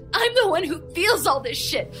 I'm the one who feels all this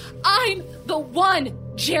shit. I'm the one,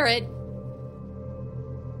 Jared.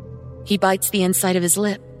 He bites the inside of his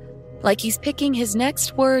lip, like he's picking his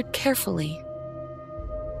next word carefully.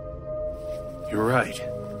 You're right.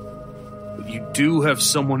 But you do have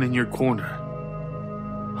someone in your corner.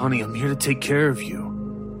 Honey, I'm here to take care of you.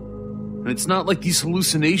 And it's not like these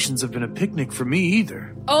hallucinations have been a picnic for me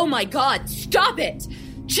either. Oh my God, stop it!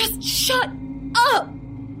 Just shut up!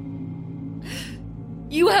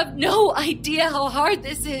 You have no idea how hard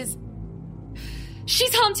this is.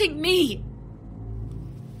 She's haunting me.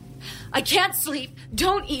 I can't sleep,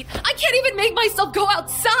 don't eat. I can't even make myself go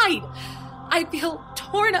outside. I feel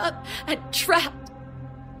torn up and trapped.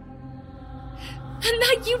 And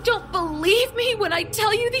that you don't believe me when I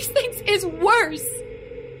tell you these things is worse.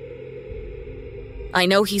 I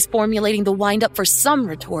know he's formulating the wind-up for some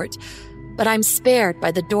retort, but I'm spared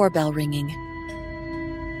by the doorbell ringing.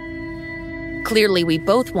 Clearly, we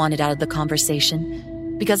both wanted out of the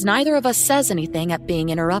conversation because neither of us says anything at being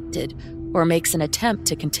interrupted or makes an attempt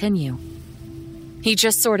to continue. He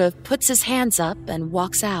just sort of puts his hands up and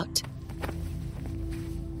walks out.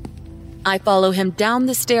 I follow him down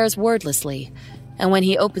the stairs wordlessly, and when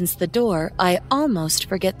he opens the door, I almost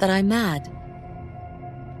forget that I'm mad.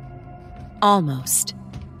 Almost.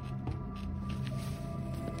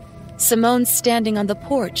 Simone's standing on the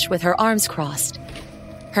porch with her arms crossed.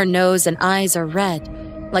 Her nose and eyes are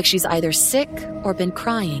red, like she's either sick or been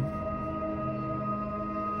crying.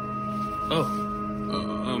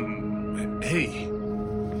 Hey.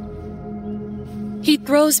 He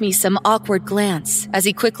throws me some awkward glance as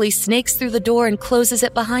he quickly snakes through the door and closes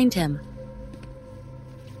it behind him.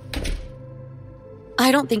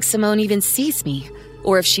 I don't think Simone even sees me,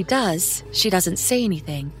 or if she does, she doesn't say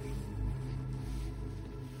anything.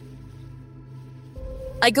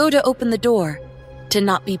 I go to open the door, to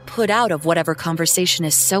not be put out of whatever conversation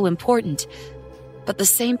is so important, but the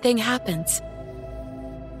same thing happens.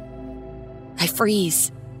 I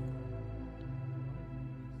freeze.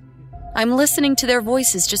 I'm listening to their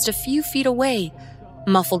voices just a few feet away,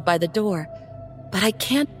 muffled by the door, but I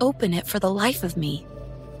can't open it for the life of me.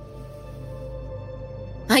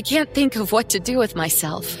 I can't think of what to do with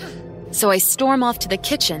myself, so I storm off to the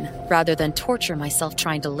kitchen rather than torture myself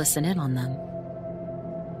trying to listen in on them.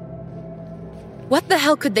 What the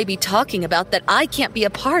hell could they be talking about that I can't be a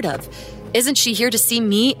part of? Isn't she here to see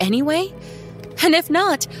me anyway? And if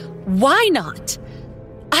not, why not?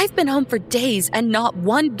 I've been home for days and not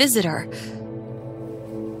one visitor.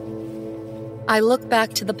 I look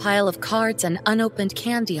back to the pile of cards and unopened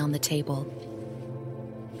candy on the table.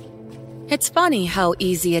 It's funny how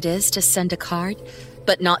easy it is to send a card,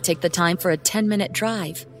 but not take the time for a 10-minute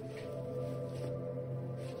drive.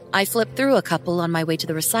 I flip through a couple on my way to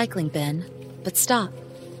the recycling bin, but stop.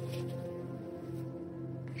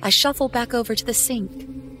 I shuffle back over to the sink.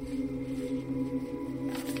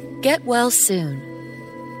 Get well soon.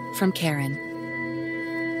 From Karen.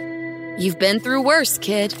 You've been through worse,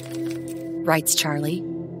 kid, writes Charlie.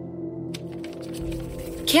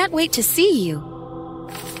 Can't wait to see you.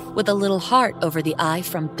 With a little heart over the eye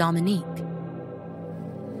from Dominique.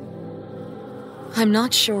 I'm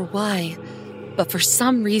not sure why, but for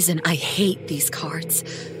some reason I hate these cards.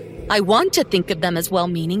 I want to think of them as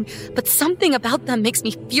well-meaning, but something about them makes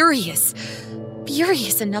me furious.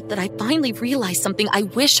 Furious enough that I finally realize something I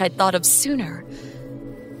wish I'd thought of sooner.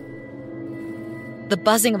 The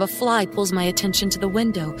buzzing of a fly pulls my attention to the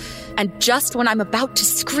window, and just when I'm about to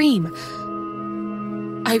scream,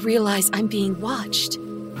 I realize I'm being watched.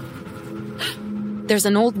 There's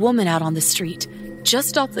an old woman out on the street,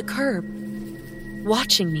 just off the curb,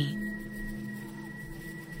 watching me.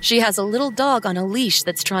 She has a little dog on a leash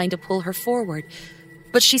that's trying to pull her forward,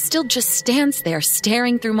 but she still just stands there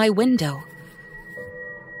staring through my window.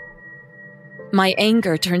 My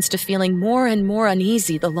anger turns to feeling more and more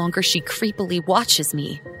uneasy the longer she creepily watches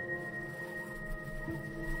me.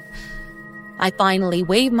 I finally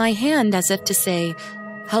wave my hand as if to say,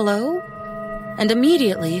 "Hello?" And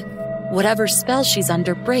immediately, whatever spell she's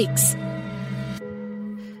under breaks,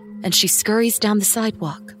 and she scurries down the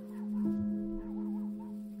sidewalk.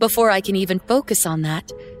 Before I can even focus on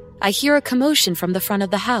that, I hear a commotion from the front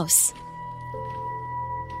of the house.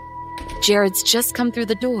 Jared's just come through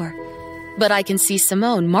the door, but I can see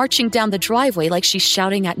Simone marching down the driveway like she's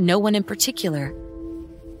shouting at no one in particular.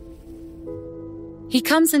 He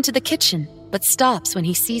comes into the kitchen, but stops when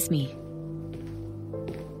he sees me.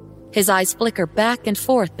 His eyes flicker back and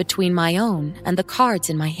forth between my own and the cards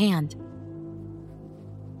in my hand.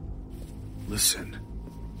 Listen,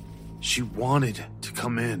 she wanted to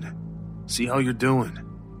come in, see how you're doing.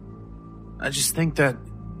 I just think that,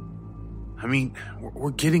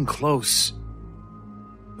 we're getting close,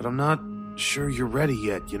 but I'm not sure you're ready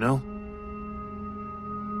yet, you know?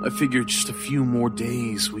 I figured just a few more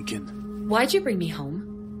days we can... Why'd you bring me home?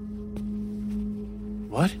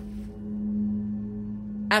 What?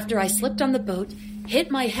 After I slipped on the boat, hit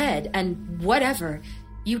my head, and whatever,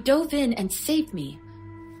 you dove in and saved me.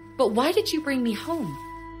 But why did you bring me home?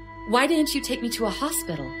 Why didn't you take me to a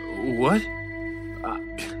hospital? What?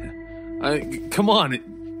 Come on.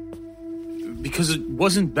 Because it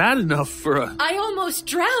wasn't bad enough for a... I almost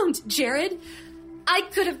drowned, Jared. I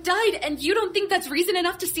could have died, and you don't think that's reason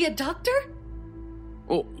enough to see a doctor?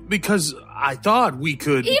 Well, because I thought we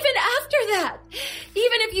could... Even after that!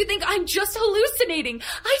 Even if you think I'm just hallucinating,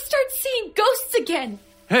 I start seeing ghosts again.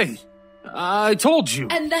 Hey, I told you.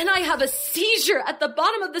 And then I have a seizure at the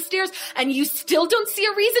bottom of the stairs, and you still don't see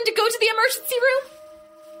a reason to go to the emergency room?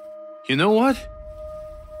 You know what?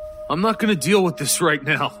 I'm not gonna deal with this right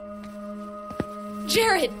now.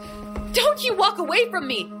 Jared, don't you walk away from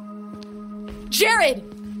me! Jared!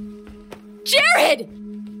 Jared!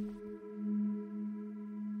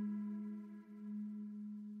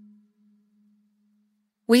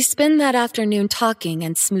 We spend that afternoon talking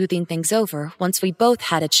and smoothing things over once we both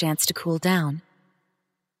had a chance to cool down.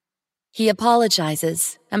 He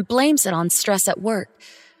apologizes and blames it on stress at work,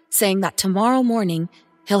 saying that tomorrow morning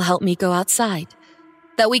he'll help me go outside,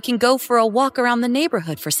 that we can go for a walk around the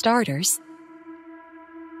neighborhood for starters.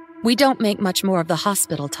 We don't make much more of the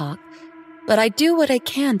hospital talk, but I do what I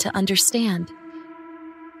can to understand.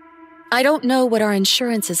 I don't know what our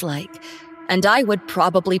insurance is like, and I would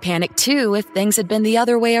probably panic too if things had been the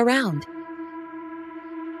other way around.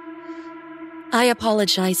 I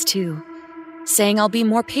apologize too, saying I'll be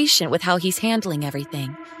more patient with how he's handling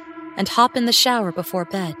everything, and hop in the shower before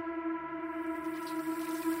bed.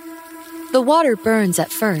 The water burns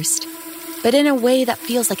at first, but in a way that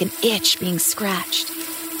feels like an itch being scratched,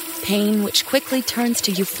 pain which quickly turns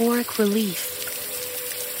to euphoric relief.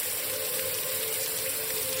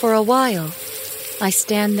 For a while, I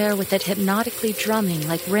stand there with it hypnotically drumming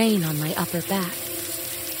like rain on my upper back.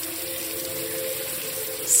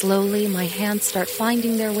 Slowly, my hands start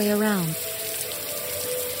finding their way around.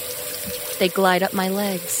 They glide up my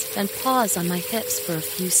legs, then pause on my hips for a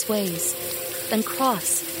few sways, then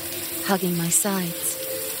cross, hugging my sides.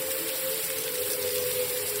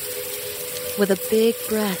 With a big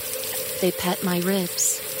breath, they pet my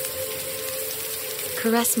ribs,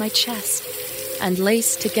 caress my chest, and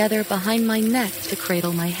lace together behind my neck to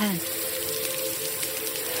cradle my head.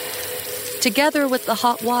 Together with the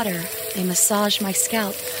hot water, they massage my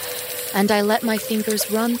scalp, and I let my fingers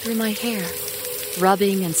run through my hair,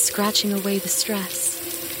 rubbing and scratching away the stress.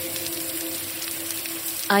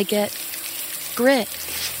 I get grit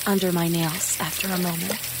under my nails after a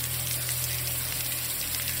moment.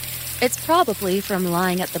 It's probably from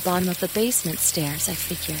lying at the bottom of the basement stairs, I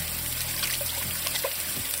figure.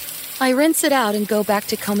 I rinse it out and go back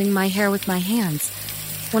to combing my hair with my hands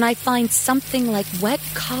when I find something like wet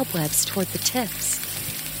cobwebs toward the tips.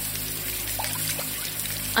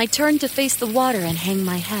 I turn to face the water and hang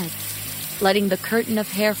my head, letting the curtain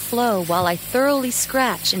of hair flow while I thoroughly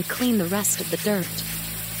scratch and clean the rest of the dirt.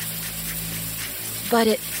 But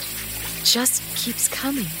it just keeps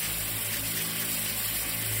coming.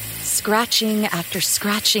 Scratching after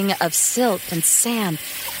scratching of silt and sand,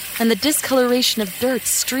 and the discoloration of dirt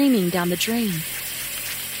streaming down the drain.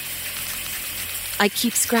 I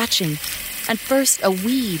keep scratching, and first a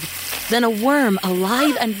weed, Then a worm,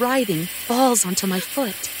 alive and writhing, falls onto my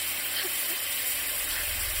foot.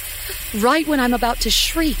 Right when I'm about to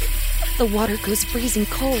shriek, the water goes freezing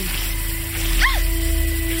cold.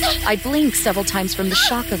 I blink several times from the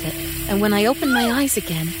shock of it, and when I open my eyes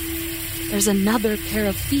again, there's another pair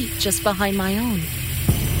of feet just behind my own.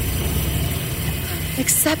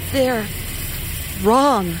 Except they're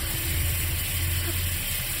wrong.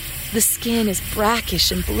 The skin is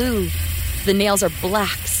brackish and blue. The nails are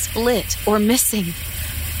black, split, or missing.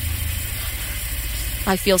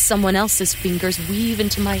 I feel someone else's fingers weave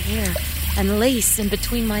into my hair and lace in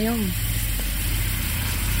between my own.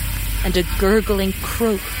 And a gurgling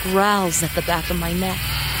croak growls at the back of my neck.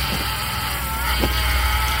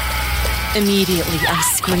 Immediately, I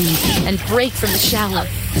scream and break from the shower,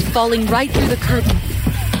 falling right through the curtain.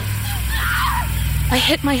 I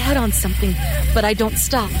hit my head on something, but I don't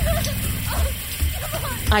stop.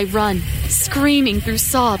 I run, screaming through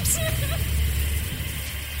sobs.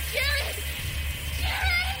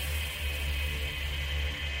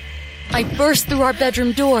 I burst through our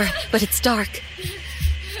bedroom door, but it's dark.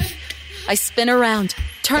 I spin around,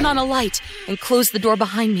 turn on a light, and close the door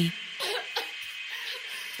behind me.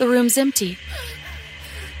 The room's empty.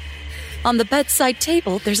 On the bedside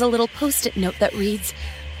table, there's a little post-it note that reads,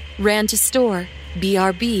 "Ran to store,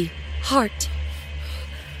 BRB, heart."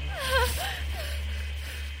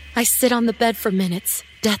 I sit on the bed for minutes,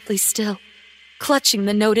 deathly still, clutching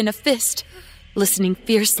the note in a fist, listening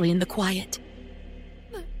fiercely in the quiet.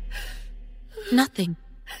 Nothing.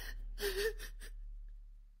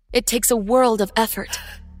 It takes a world of effort,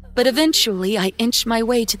 but eventually I inch my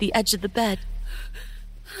way to the edge of the bed,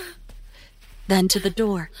 then to the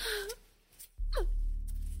door,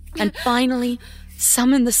 and finally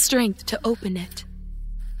summon the strength to open it.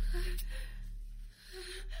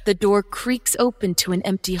 The door creaks open to an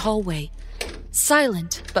empty hallway,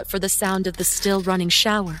 silent but for the sound of the still running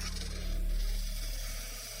shower.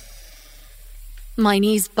 My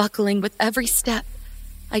knees buckling with every step,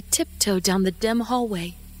 I tiptoe down the dim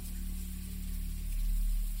hallway.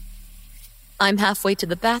 I'm halfway to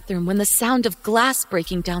the bathroom when the sound of glass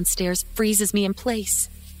breaking downstairs freezes me in place.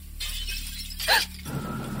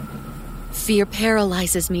 Fear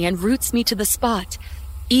paralyzes me and roots me to the spot,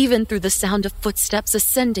 even through the sound of footsteps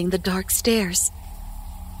ascending the dark stairs.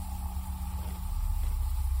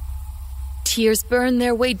 Tears burn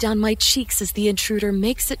their way down my cheeks as the intruder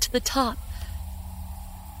makes it to the top.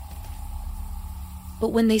 But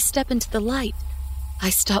when they step into the light, I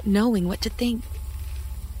stop knowing what to think.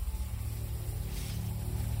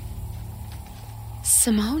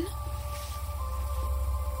 Simone?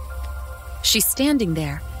 She's standing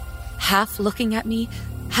there, half looking at me,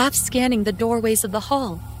 half scanning the doorways of the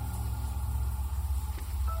hall.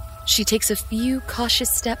 She takes a few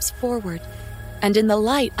cautious steps forward, and in the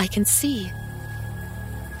light I can see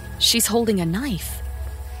she's holding a knife.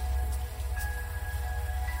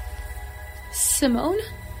 Simone?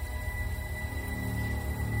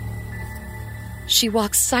 She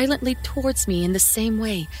walks silently towards me in the same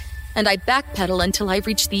way, and I backpedal until I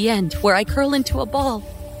reach the end, where I curl into a ball.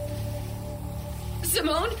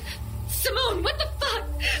 Simone? Simone, what the fuck?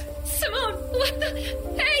 Simone, what the...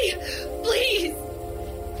 Hey, please!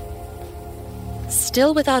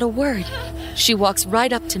 Still without a word, she walks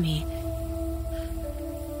right up to me,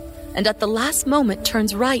 and at the last moment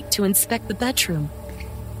turns right to inspect the bedroom.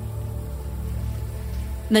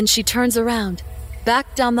 Then she turns around,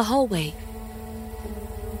 back down the hallway.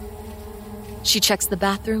 She checks the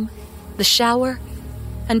bathroom, the shower,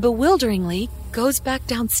 and bewilderingly goes back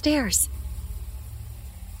downstairs.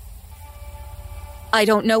 I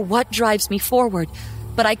don't know what drives me forward,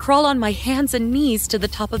 but I crawl on my hands and knees to the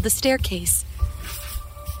top of the staircase.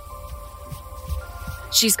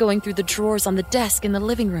 She's going through the drawers on the desk in the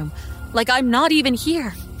living room, like I'm not even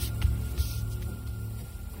here.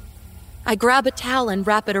 I grab a towel and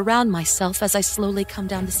wrap it around myself as I slowly come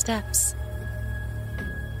down the steps.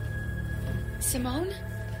 Simone?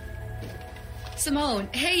 Simone,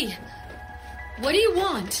 hey! What do you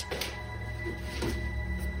want?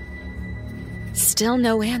 Still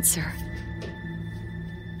no answer.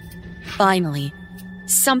 Finally,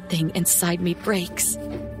 something inside me breaks.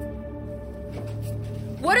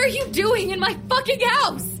 What are you doing in my fucking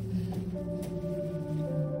house?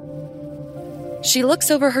 She looks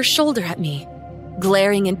over her shoulder at me,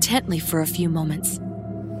 glaring intently for a few moments.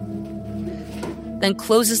 Then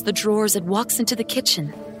closes the drawers and walks into the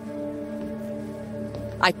kitchen.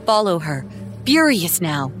 I follow her, furious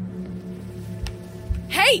now.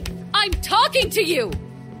 Hey, I'm talking to you!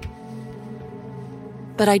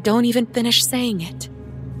 But I don't even finish saying it.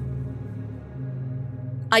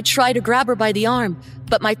 I try to grab her by the arm,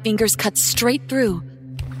 but my fingers cut straight through,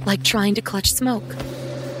 like trying to clutch smoke.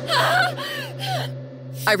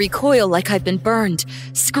 I recoil like I've been burned,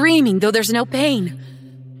 screaming though there's no pain.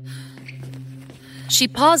 She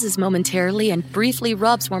pauses momentarily and briefly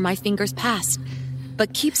rubs where my fingers passed,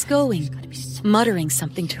 but keeps going, muttering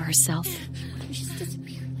something to herself.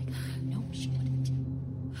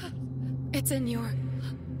 It's in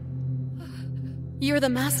You're the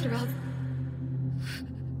master of...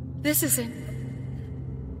 This isn't...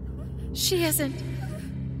 She isn't...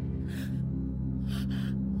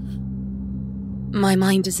 My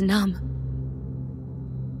mind is numb.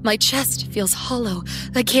 My chest feels hollow.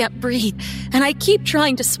 I can't breathe, and I keep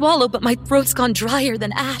trying to swallow, but my throat's gone drier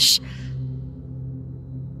than ash.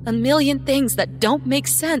 A million things that don't make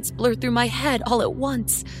sense blur through my head all at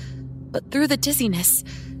once. But through the dizziness,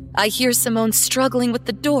 I hear Simone struggling with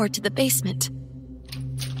the door to the basement.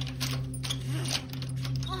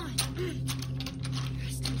 Come on. There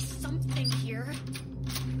has to be something here.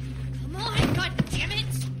 Come on, God damn it!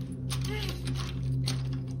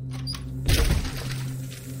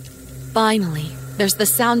 Finally, there's the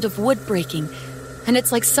sound of wood breaking, and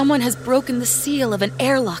it's like someone has broken the seal of an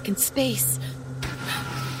airlock in space.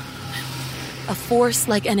 A force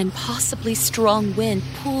like an impossibly strong wind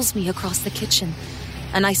pulls me across the kitchen,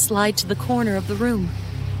 and I slide to the corner of the room.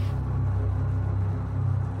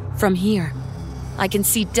 From here, I can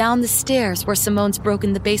see down the stairs where Simone's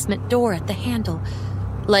broken the basement door at the handle,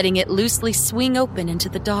 letting it loosely swing open into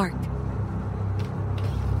the dark.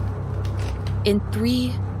 In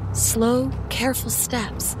 3 slow, careful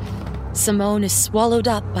steps, Simone is swallowed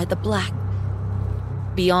up by the black,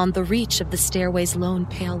 beyond the reach of the stairway's lone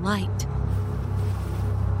pale light.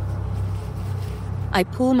 I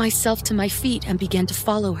pull myself to my feet and begin to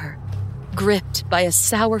follow her, gripped by a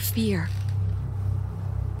sour fear.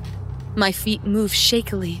 My feet move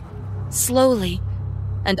shakily, slowly,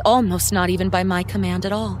 and almost not even by my command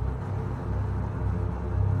at all.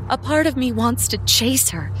 A part of me wants to chase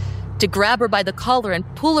her, to grab her by the collar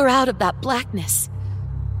and pull her out of that blackness.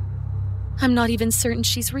 I'm not even certain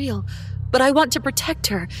she's real, but I want to protect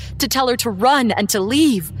her, to tell her to run and to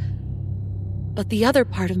leave. But the other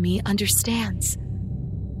part of me understands.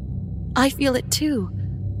 I feel it too,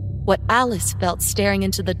 what Alice felt staring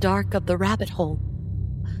into the dark of the rabbit hole.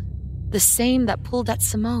 The same that pulled at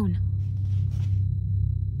Simone.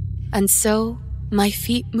 And so, my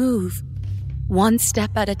feet move, one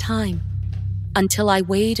step at a time, until I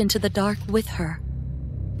wade into the dark with her.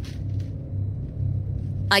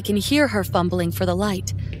 I can hear her fumbling for the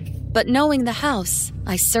light, but knowing the house,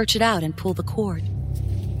 I search it out and pull the cord.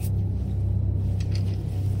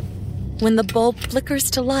 When the bulb flickers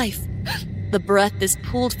to life, the breath is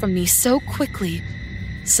pulled from me so quickly,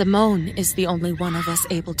 Simone is the only one of us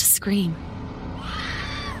able to scream.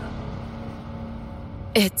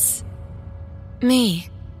 It's me.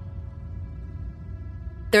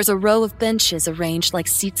 There's a row of benches arranged like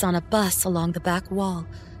seats on a bus along the back wall,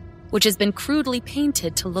 which has been crudely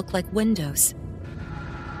painted to look like windows.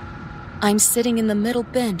 I'm sitting in the middle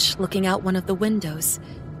bench looking out one of the windows.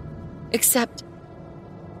 Except,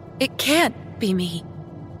 it can't be me.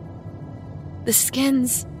 The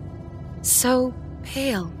skin's so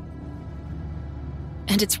pale.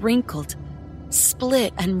 And it's wrinkled,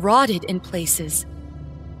 split and rotted in places.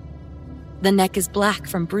 The neck is black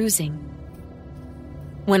from bruising.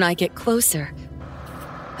 When I get closer,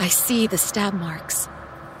 I see the stab marks.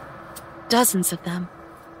 Dozens of them.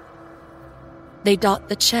 They dot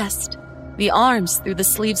the chest, the arms through the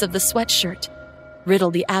sleeves of the sweatshirt,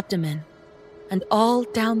 riddle the abdomen, and all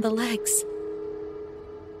down the legs.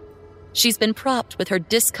 She's been propped with her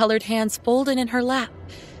discolored hands folded in her lap,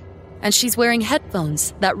 and she's wearing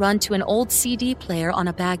headphones that run to an old CD player on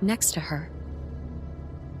a bag next to her.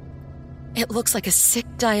 It looks like a sick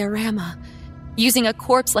diorama, using a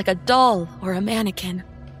corpse like a doll or a mannequin.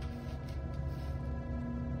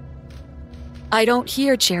 I don't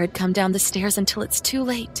hear Jared come down the stairs until it's too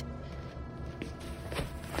late.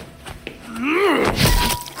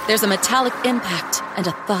 There's a metallic impact and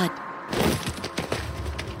a thud.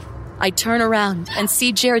 I turn around and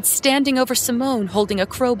see Jared standing over Simone holding a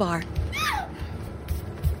crowbar.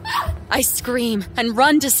 I scream and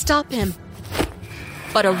run to stop him,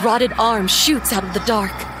 but a rotted arm shoots out of the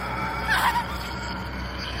dark.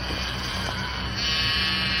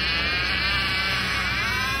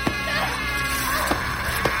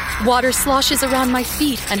 Water sloshes around my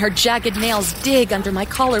feet, and her jagged nails dig under my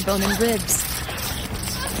collarbone and ribs.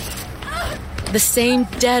 The same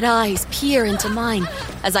dead eyes peer into mine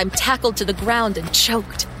as I'm tackled to the ground and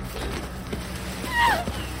choked.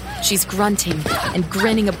 She's grunting and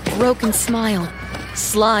grinning a broken smile,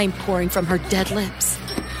 slime pouring from her dead lips.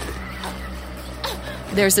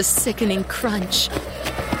 There's a sickening crunch.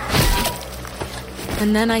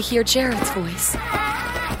 And then I hear Jared's voice.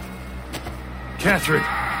 Catherine!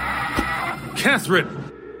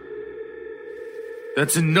 Catherine!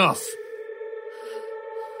 That's enough!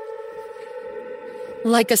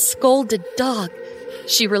 Like a scolded dog,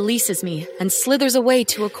 she releases me and slithers away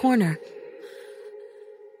to a corner.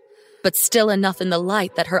 But still enough in the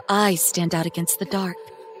light that her eyes stand out against the dark.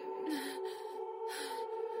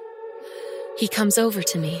 He comes over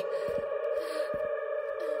to me.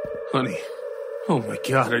 Honey, oh my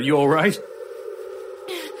God, are you all right?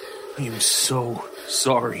 I am so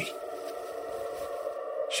sorry.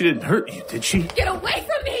 She didn't hurt you, did she? Get away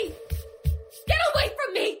from me! Get away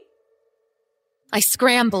from me! I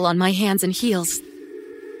scramble on my hands and heels.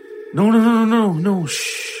 No,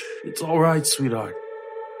 shh. It's all right, sweetheart.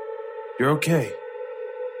 You're okay.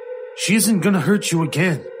 She isn't gonna hurt you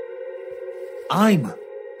again. I'm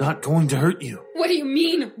not going to hurt you. What do you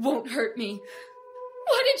mean, won't hurt me?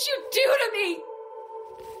 What did you do to me?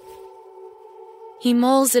 He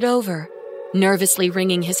mulls it over, nervously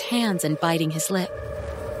wringing his hands and biting his lip.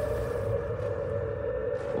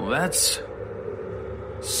 Well, that's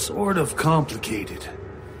sort of complicated.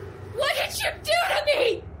 What did you do to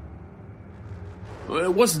me? Well,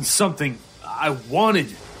 it wasn't something I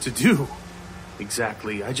wanted to do.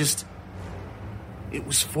 Exactly. It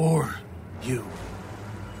was for you.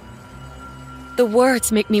 The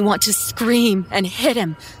words make me want to scream and hit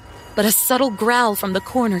him, but a subtle growl from the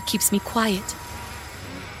corner keeps me quiet.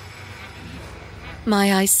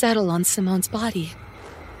 My eyes settle on Simone's body.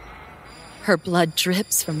 Her blood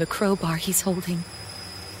drips from the crowbar he's holding.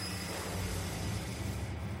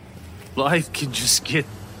 Life can just get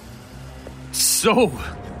so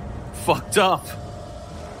fucked up.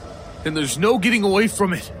 And there's no getting away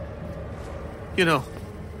from it. You know,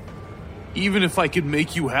 even if I could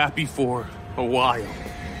make you happy for a while,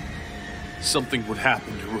 something would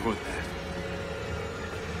happen to ruin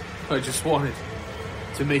that. I just wanted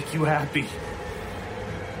to make you happy.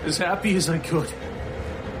 As happy as I could.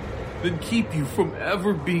 Then keep you from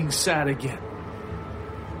ever being sad again.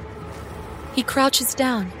 He crouches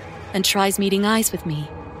down and tries meeting eyes with me.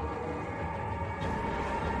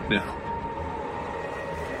 Now,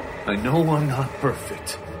 I know I'm not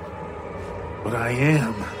perfect, but I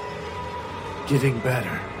am getting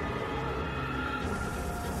better.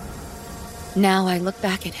 Now I look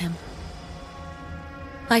back at him.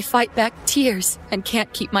 I fight back tears and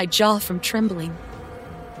can't keep my jaw from trembling.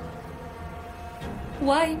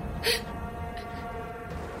 Why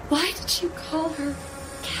did you call her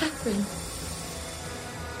Catherine?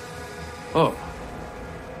 Oh.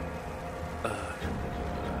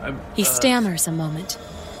 He stammers a moment,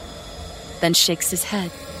 then shakes his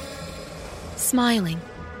head, smiling.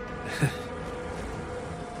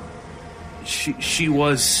 She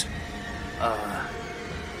was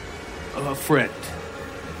a friend.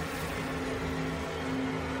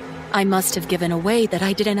 I must have given away that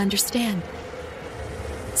I didn't understand.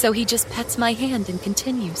 So he just pets my hand and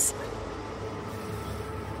continues.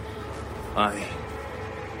 I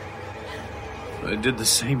did the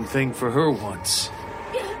same thing for her once.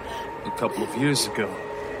 A couple of years ago.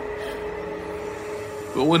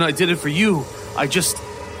 But when I did it for you,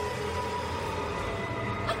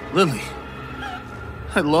 Lily,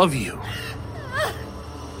 I love you.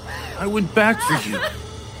 I went back for you.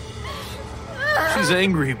 She's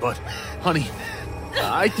angry, but, honey,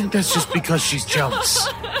 I think that's just because she's jealous.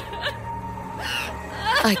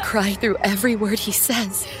 I cry through every word he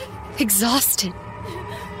says, exhausted.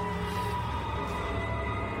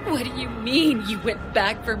 What do you mean you went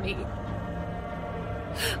back for me?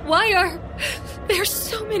 Why are there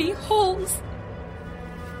so many holes?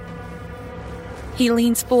 He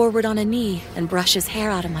leans forward on a knee and brushes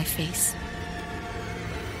hair out of my face.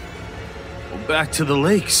 Well, back to the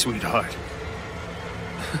lake, sweetheart.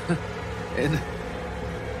 And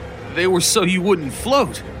they were so you wouldn't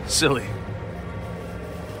float, silly.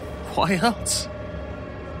 Why else?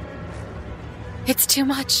 It's too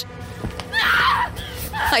much.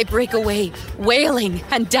 I break away, wailing,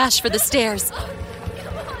 and dash for the stairs.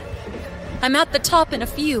 I'm at the top in a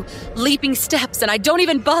few, leaping steps, and I don't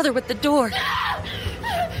even bother with the door.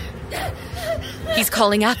 He's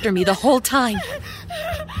calling after me the whole time.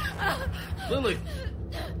 Lily!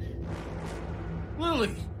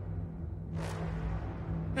 Lily!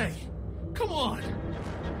 Hey, come on!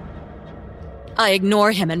 I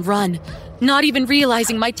ignore him and run, not even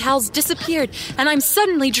realizing my towels disappeared, and I'm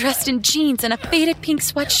suddenly dressed in jeans and a faded pink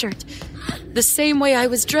sweatshirt, the same way I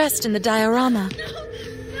was dressed in the diorama.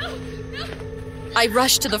 I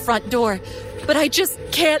rush to the front door, but I just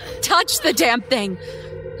can't touch the damn thing.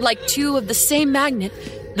 Like two of the same magnet,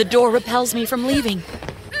 the door repels me from leaving.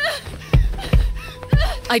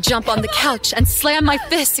 I jump on the couch and slam my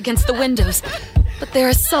fists against the windows, but they're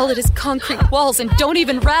as solid as concrete walls and don't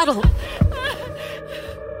even rattle.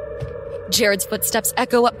 Jared's footsteps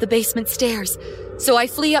echo up the basement stairs, so I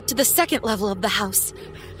flee up to the second level of the house.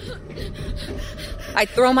 I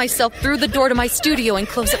throw myself through the door to my studio and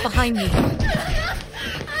close it behind me.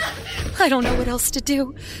 I don't know what else to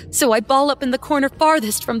do, so I ball up in the corner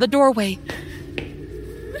farthest from the doorway.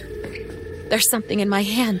 There's something in my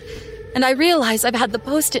hand, and I realize I've had the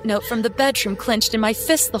post-it note from the bedroom clenched in my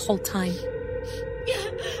fist the whole time.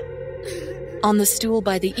 On the stool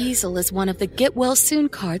by the easel is one of the Get Well Soon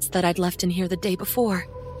cards that I'd left in here the day before.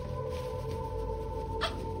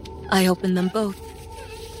 I open them both,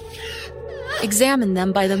 examine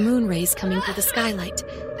them by the moon rays coming through the skylight,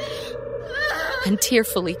 and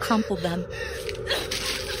tearfully crumple them.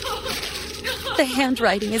 The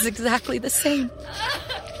handwriting is exactly the same.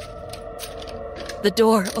 The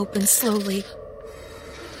door opens slowly.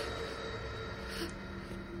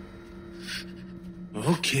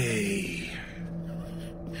 Okay.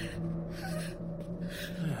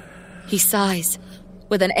 He sighs,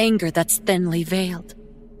 with an anger that's thinly veiled.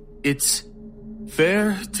 It's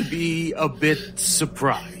fair to be a bit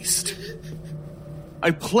surprised.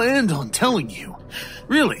 I planned on telling you,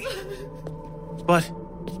 really. But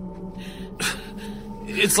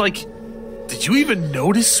it's like, did you even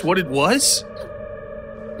notice what it was?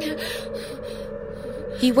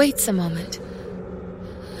 He waits a moment,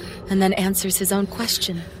 and then answers his own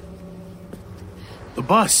question. The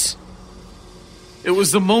bus. It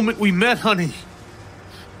was the moment we met, honey.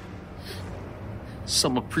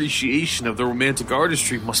 Some appreciation of the romantic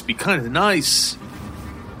artistry must be kind of nice.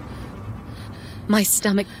 My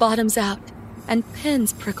stomach bottoms out, and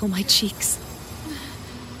pins prickle my cheeks.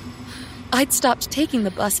 I'd stopped taking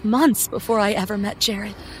the bus months before I ever met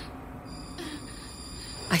Jared.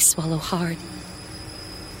 I swallow hard.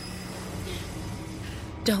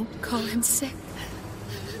 Don't call him sick.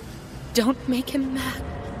 Don't make him mad.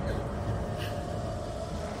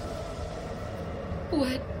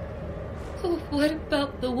 What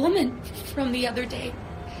about the woman from the other day?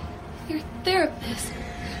 Your therapist.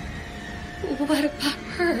 What about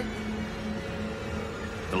her?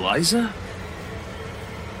 Eliza?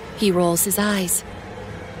 He rolls his eyes.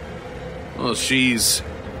 Well, she's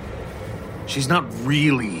not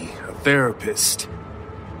really a therapist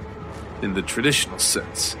in the traditional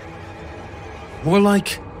sense. More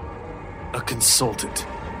like a consultant.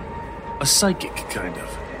 A psychic, kind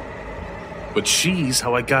of. But she's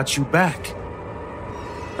how I got you back.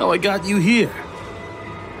 How I got you here.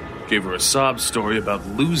 Gave her a sob story about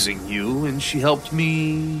losing you, and she helped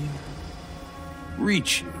me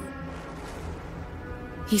reach you.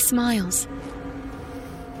 He smiles.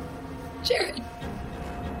 Jared.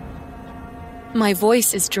 My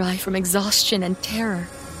voice is dry from exhaustion and terror.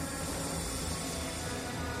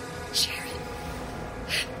 Jared.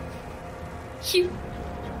 You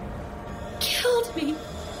killed me.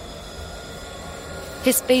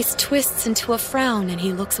 His face twists into a frown and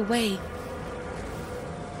he looks away.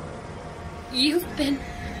 You've been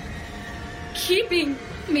keeping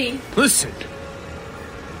me. Listen,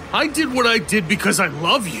 I did what I did because I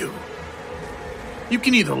love you. You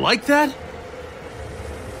can either like that,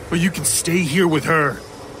 or you can stay here with her.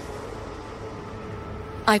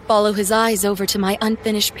 I follow his eyes over to my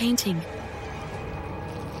unfinished painting.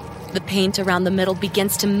 The paint around the middle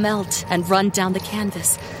begins to melt and run down the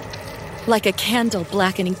canvas, like a candle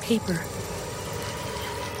blackening paper.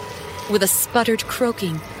 With a sputtered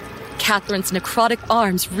croaking, Catherine's necrotic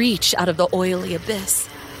arms reach out of the oily abyss.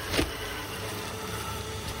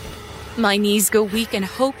 My knees go weak and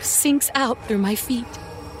hope sinks out through my feet.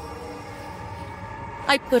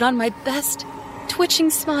 I put on my best, twitching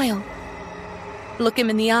smile, look him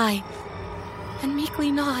in the eye, and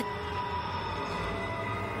meekly nod.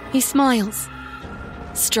 He smiles,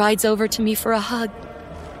 strides over to me for a hug,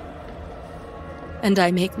 and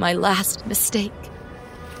I make my last mistake.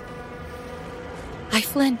 I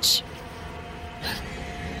flinch.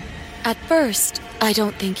 At first, I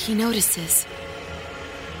don't think he notices.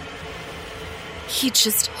 He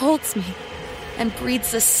just holds me and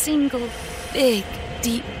breathes a single, big,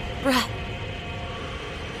 deep breath.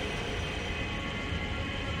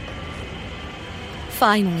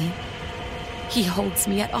 Finally, he holds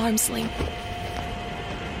me at arm's length.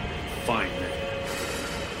 Fine then.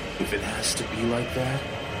 If it has to be like that.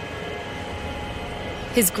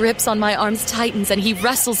 His grips on my arms tightens and he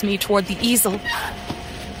wrestles me toward the easel.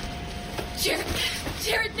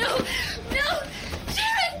 Jared, no! No!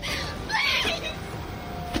 Jared!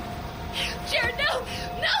 Jared, no!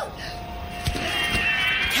 No!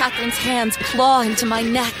 Catherine's hands claw into my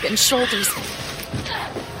neck and shoulders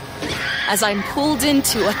as I'm pulled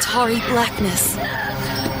into Atari blackness.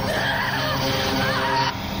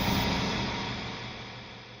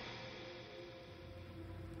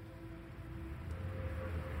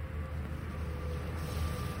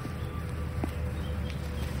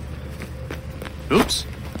 Oops.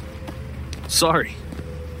 Sorry.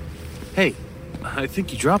 Hey, I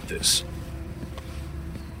think you dropped this.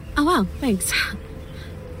 Oh, wow, thanks.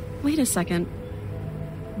 Wait a second.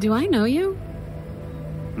 Do I know you?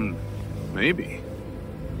 Maybe.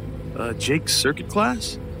 Jake's circuit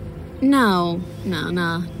class? No,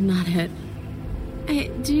 not it. Hey,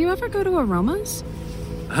 do you ever go to Aromas?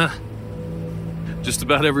 Huh. Just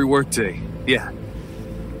about every workday, yeah.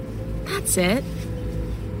 That's it.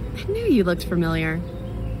 I knew you looked familiar.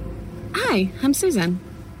 Hi, I'm Susan.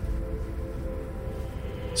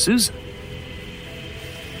 Susan.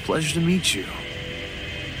 Pleasure to meet you.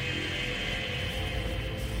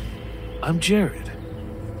 I'm Jared.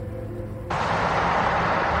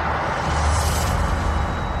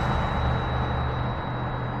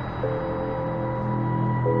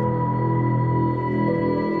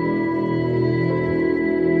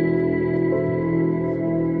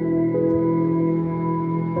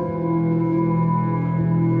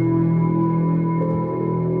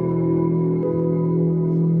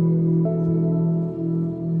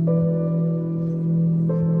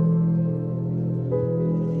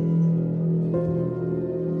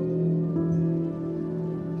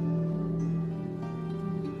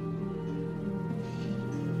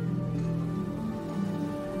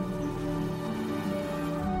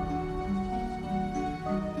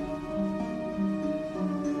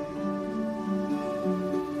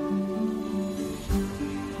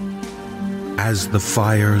 As the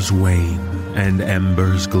fires wane and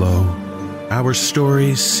embers glow, our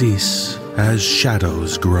stories cease as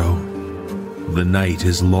shadows grow. The night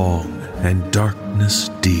is long and darkness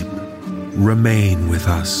deep. Remain with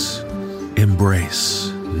us.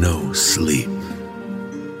 Embrace no sleep.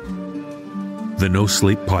 The No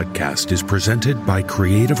Sleep podcast is presented by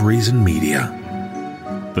Creative Reason Media.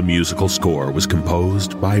 The musical score was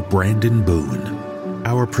composed by Brandon Boone.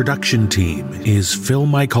 Our production team is Phil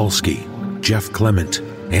Mikulski, Jeff Clement,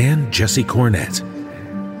 and Jesse Cornett.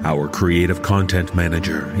 Our creative content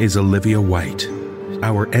manager is Olivia White.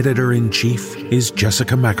 Our editor-in-chief is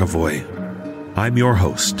Jessica McAvoy. I'm your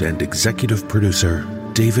host and executive producer,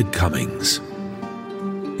 David Cummings.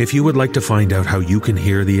 If you would like to find out how you can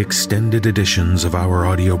hear the extended editions of our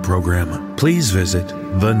audio program, please visit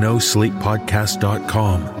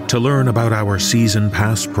thenosleeppodcast.com to learn about our season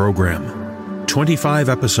pass program. 25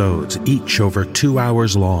 episodes, each over 2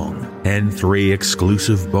 hours long, and 3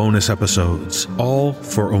 exclusive bonus episodes, all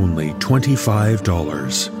for only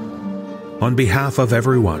 $25. On behalf of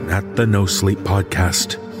everyone at the No Sleep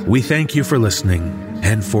Podcast, we thank you for listening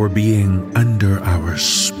and for being under our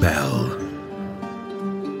spell.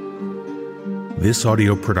 This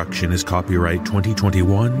audio production is copyright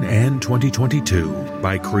 2021 and 2022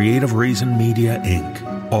 by Creative Reason Media, Inc.,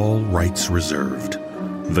 all rights reserved.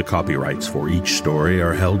 The copyrights for each story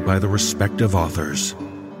are held by the respective authors.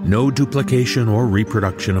 No duplication or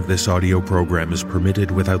reproduction of this audio program is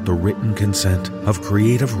permitted without the written consent of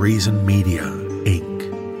Creative Reason Media, Inc.